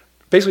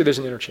 basically there's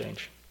an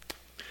interchange.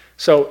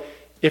 So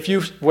if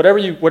whatever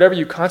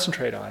you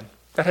concentrate on,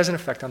 that has an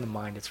effect on the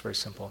mind. It's very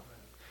simple.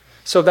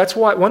 So that's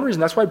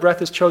why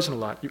breath is chosen a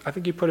lot. I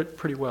think you put it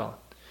pretty well.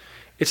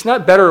 It's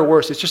not better or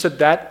worse. It's just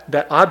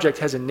that object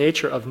has a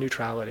nature of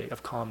neutrality,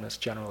 of calmness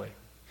generally.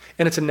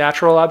 And it's a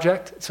natural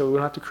object, so we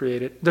don't have to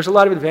create it. There's a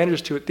lot of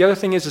advantages to it. The other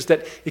thing is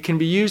that it can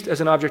be used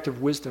as an object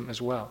of wisdom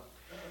as well.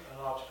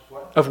 An object of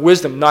what? Of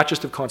wisdom, not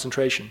just of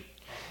concentration.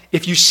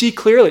 If you see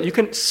clearly, you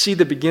can see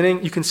the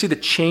beginning, you can see the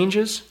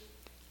changes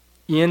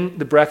in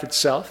the breath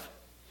itself.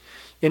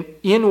 And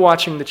in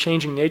watching the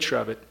changing nature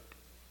of it,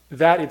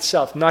 that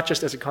itself, not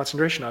just as a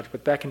concentration object,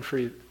 but that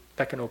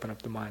can open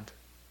up the mind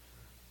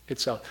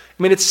itself.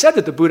 I mean, it's said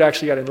that the Buddha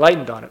actually got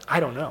enlightened on it. I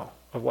don't know,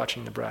 of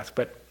watching the breath,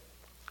 but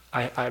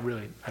I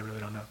really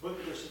don't know.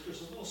 But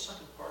there's a little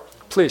second part to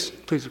it.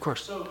 Please, of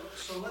course. So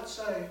let's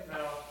say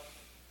now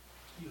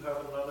you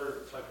have another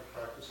type of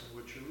practice in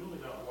which you're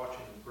really not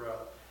watching the breath.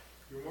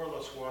 You're more or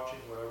less watching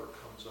whatever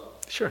comes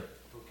up. Sure.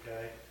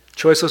 Okay?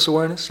 Choiceless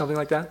awareness, something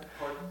like that?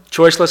 Pardon?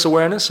 Choiceless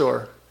awareness,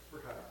 or?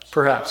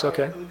 Perhaps.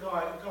 Okay. The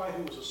guy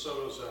who was a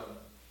Soto Zen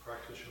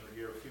practitioner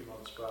here a few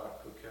months back,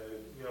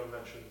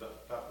 mentioned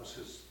that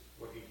was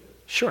what he did.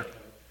 Sure. Okay?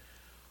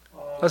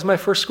 That was my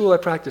first school I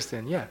practiced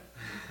in, yeah.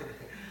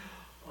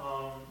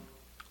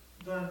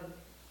 Then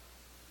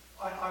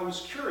I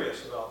was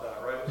curious about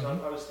that, right?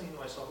 Because I was thinking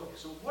to myself, okay,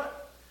 so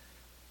what,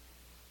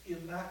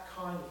 in that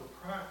kind of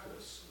a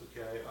practice,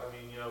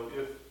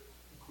 if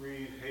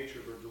greed,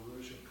 hatred, or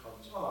delusion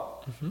comes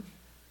up,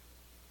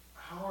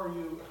 how are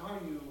you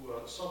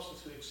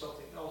substituting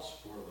something else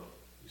for them?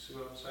 You see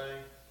what I'm saying?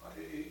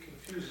 It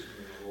confuses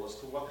me a little as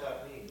to what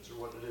that means or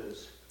what it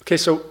is. Okay,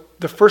 so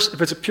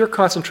if it's a pure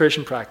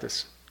concentration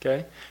practice,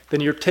 okay,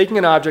 then you're taking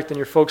an object and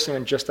you're focusing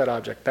on just that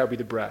object. That would be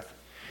the breath.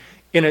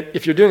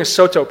 If you're doing a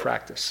Soto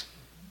practice,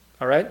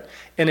 all right,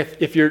 and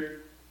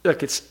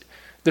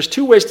there's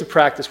two ways to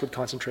practice with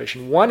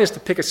concentration. One is to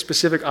pick a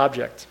specific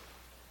object,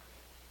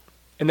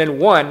 and then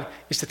one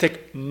is to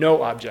take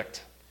no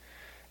object.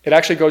 It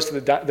actually goes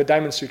to the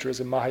Diamond Sutra as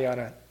a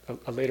Mahayana,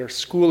 a later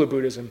school of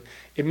Buddhism.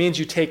 It means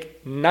you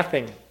take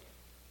nothing.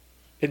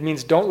 It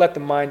means don't let the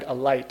mind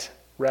alight,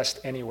 rest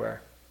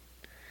anywhere.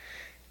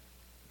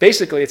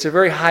 Basically, it's a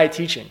very high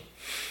teaching.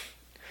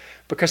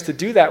 Because to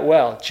do that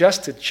well,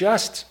 just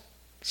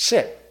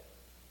sit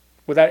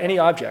without any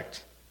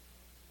object,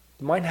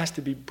 the mind has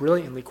to be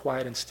brilliantly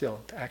quiet and still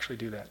to actually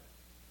do that.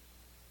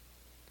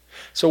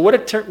 So what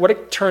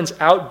it turns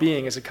out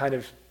being is a kind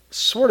of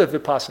sort of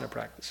vipassana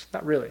practice.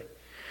 Not really.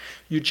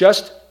 You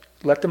just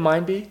let the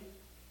mind be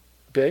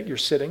big, you're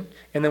sitting,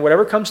 and then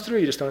whatever comes through,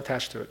 you just don't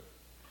attach to it.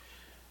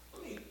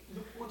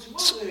 What's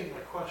motivating my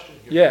question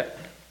here? Yeah.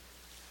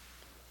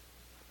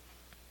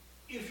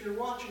 If you're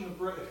watching the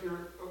breath,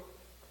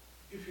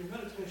 if your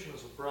meditation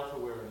breath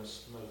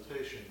awareness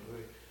meditation, I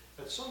mean,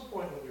 at some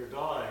point when you're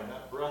dying,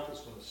 that breath is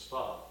going to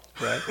stop.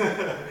 Right.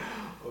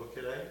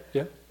 Okay?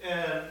 Yeah.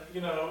 And,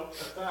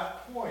 at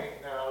that point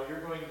now,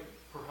 you're going to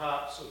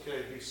perhaps,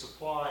 be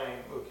supplying,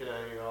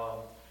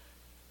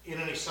 in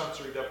any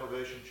sensory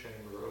deprivation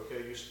chamber,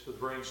 the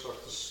brain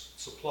starts to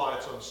supply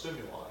its own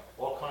stimuli,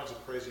 all kinds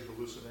of crazy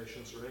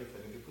hallucinations or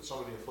anything. If you put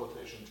somebody in a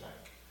flotation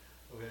tank,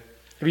 okay?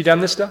 Have you done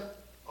this stuff?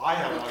 I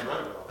haven't, I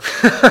read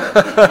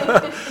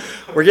about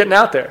it. We're getting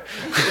out there.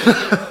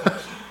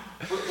 But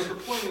the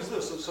point is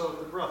this, so if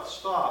the breath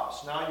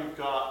stops, now you've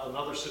got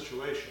another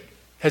situation.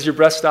 Has your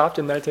breath stopped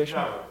in meditation?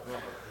 Never.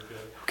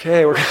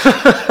 Okay, we're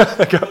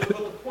But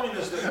the point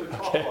is that we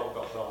talk a lot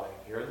about dying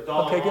here, and the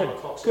Dalai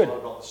Lama talks a lot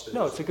about the stages.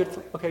 No, it's a good,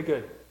 of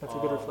good. That's a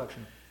good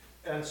reflection.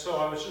 And so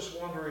I was just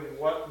wondering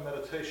what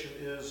meditation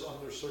is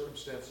under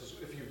circumstances,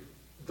 if you've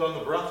done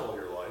the breath all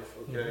your life,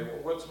 well,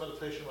 what's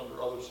meditation under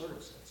other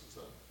circumstances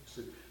then?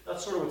 You see,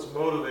 that's sort of what's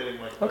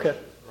motivating my question,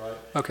 right?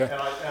 Okay. And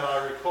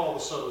I recall the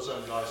Soto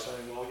Zen guy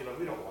saying, well,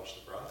 we don't watch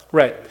the breath.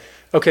 Right.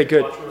 Okay,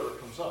 good. Watch whatever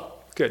comes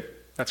up. Good.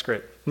 That's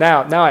great.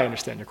 Now I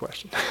understand your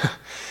question.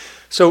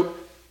 So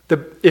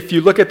if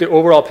you look at the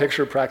overall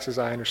picture of practice as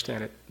I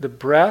understand it, the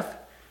breath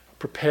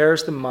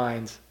prepares the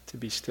mind to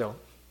be still.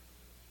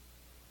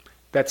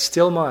 That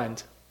still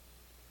mind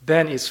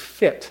then is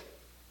fit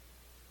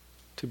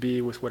to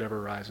be with whatever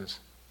arises.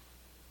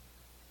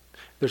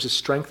 There's a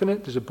strength in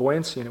it, there's a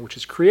buoyancy in it, which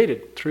is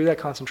created through that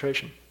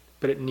concentration.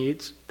 But it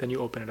needs, then you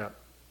open it up.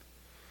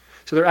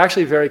 So they're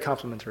actually very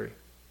complementary.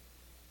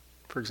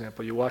 For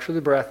example, you watch with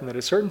the breath, and at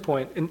a certain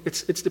point, and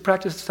it's the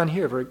practice that's done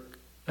here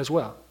as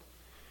well.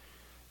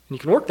 And you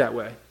can work that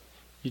way.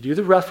 You do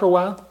the breath for a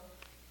while,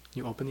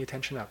 you open the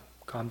attention up.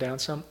 Calm down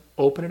some,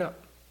 open it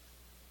up.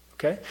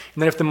 Okay?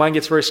 And then if the mind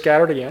gets very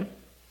scattered again,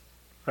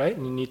 right,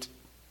 and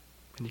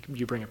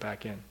you bring it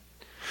back in.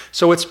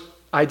 So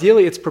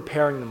ideally it's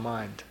preparing the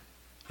mind.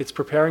 It's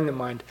preparing the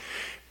mind.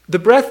 The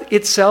breath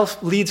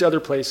itself leads other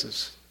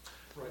places.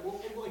 Right.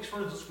 Well, like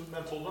for instance, with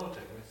mental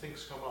noting, when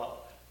things come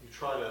up, you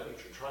try not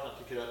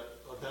to get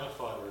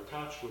identified or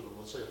attached with them.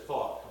 Let's say a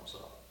thought comes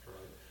up, right?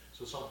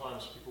 So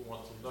sometimes people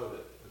want to note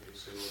it. They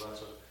say, well,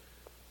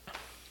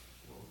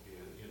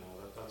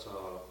 that's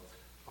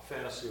a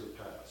fantasy of the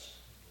past.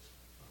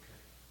 Okay,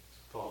 it's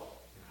a thought.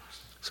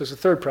 So it's a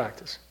third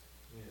practice.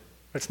 Yeah.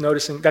 That's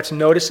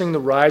noticing the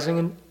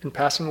rising and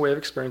passing away of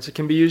experience. It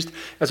can be used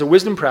as a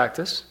wisdom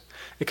practice.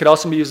 It could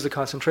also be used as a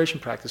concentration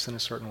practice in a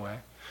certain way,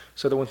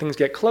 so that when things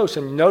get close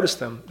and you notice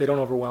them, they don't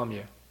overwhelm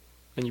you.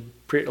 And you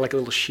create like a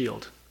little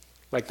shield,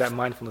 like that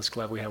mindfulness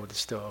glove we had with the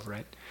stove,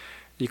 right?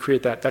 You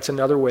create that. That's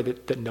another way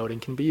that noting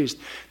can be used.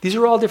 These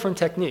are all different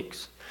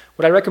techniques.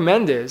 What I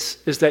recommend is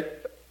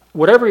that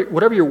whatever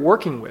you're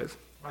working with.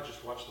 I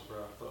just watch the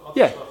breath.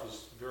 The other stuff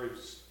is very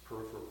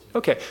peripheral to me.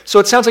 Okay, so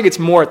it sounds like it's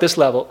more at this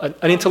level,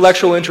 an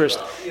intellectual interest.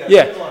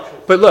 Yeah.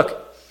 But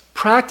look,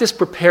 practice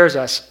prepares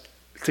us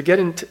to get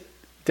into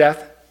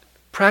death.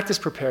 Practice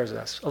prepares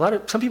us.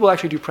 Some people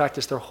actually do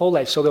practice their whole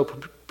life, so they'll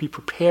be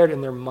prepared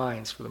in their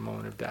minds for the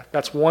moment of death.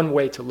 That's one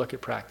way to look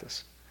at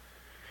practice.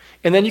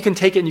 And then you can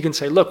take it and you can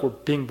say, look, we're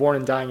being born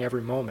and dying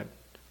every moment.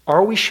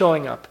 Are we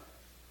showing up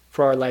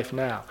for our life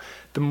now?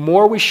 The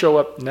more we show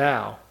up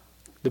now,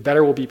 the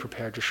better we'll be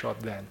prepared to show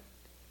up then.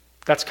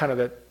 That's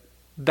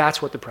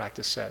that's what the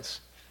practice says.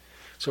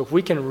 So if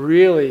we can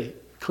really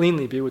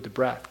cleanly be with the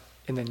breath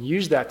and then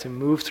use that to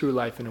move through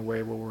life in a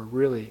way where we're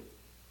really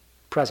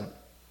present,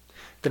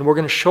 then we're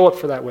going to show up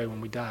for that way when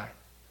we die.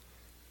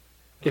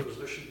 There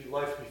should be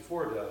life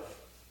before death,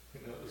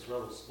 as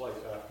well as life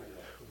after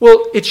death.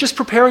 Well, it's just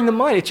preparing the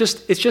mind. It's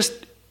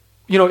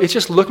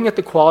just looking at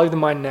the quality of the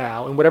mind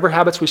now, and whatever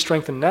habits we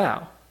strengthen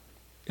now,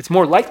 it's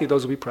more likely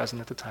those will be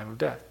present at the time of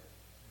death.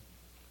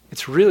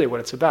 It's really what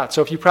it's about.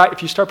 So if you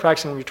start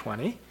practicing when you're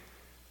 20,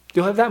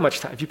 you'll have that much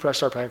time. If you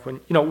start practicing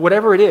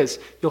whatever it is,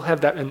 you'll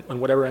have that,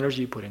 and whatever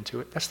energy you put into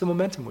it, that's the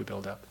momentum we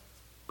build up.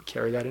 We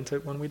carry that into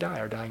when we die,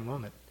 our dying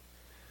moment.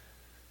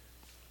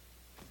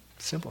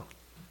 Simple.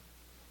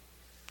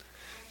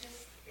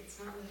 It's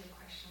not really a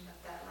question, but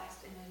that last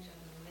image of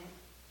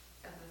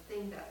the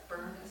thing that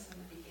burned us in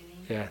the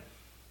beginning,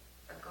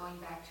 of going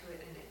back to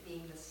it and it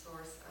being the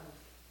source of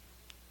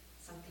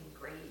something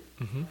great,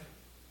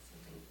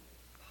 something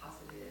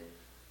positive.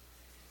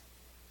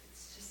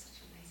 It's just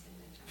such a nice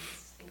image. I'm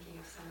just thinking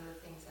of some of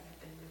the things that have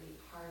been really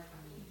hard for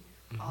me,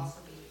 also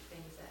being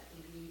things that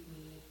lead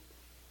me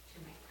to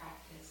my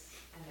practice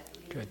and that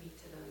lead me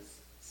to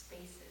those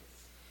spaces.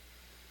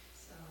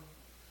 So,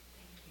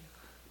 thank you.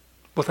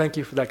 Well, thank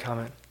you for that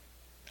comment.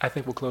 I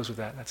think we'll close with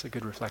that. That's a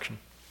good reflection.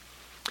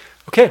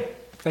 Okay,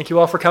 thank you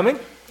all for coming,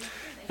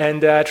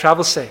 and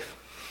travel safe.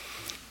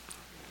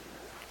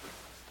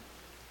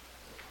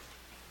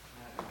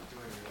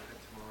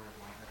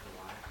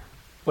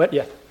 What?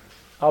 Yeah.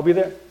 I'll be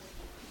there.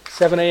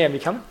 7 a.m. You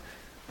coming?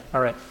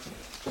 All right.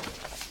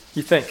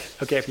 You think?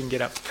 Okay, if you can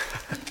get up.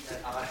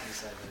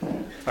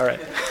 All right.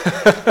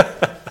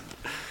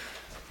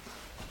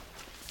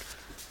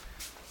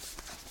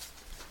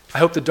 I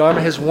hope the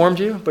Dharma has warmed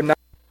you, but not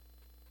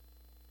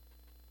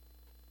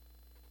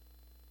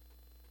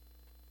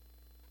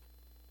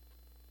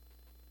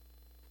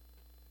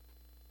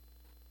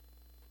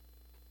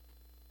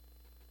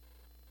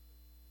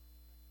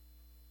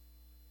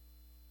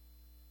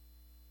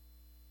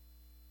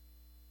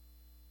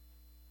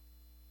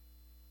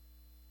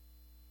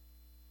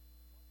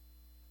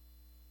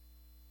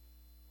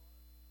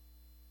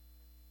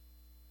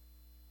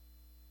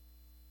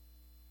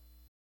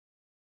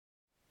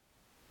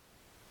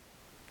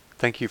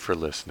Thank you for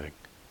listening.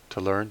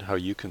 To learn how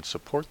you can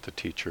support the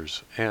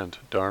teachers and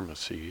Dharma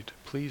Seed,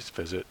 please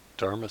visit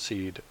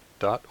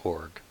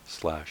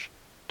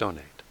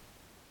dharmaseed.org/donate.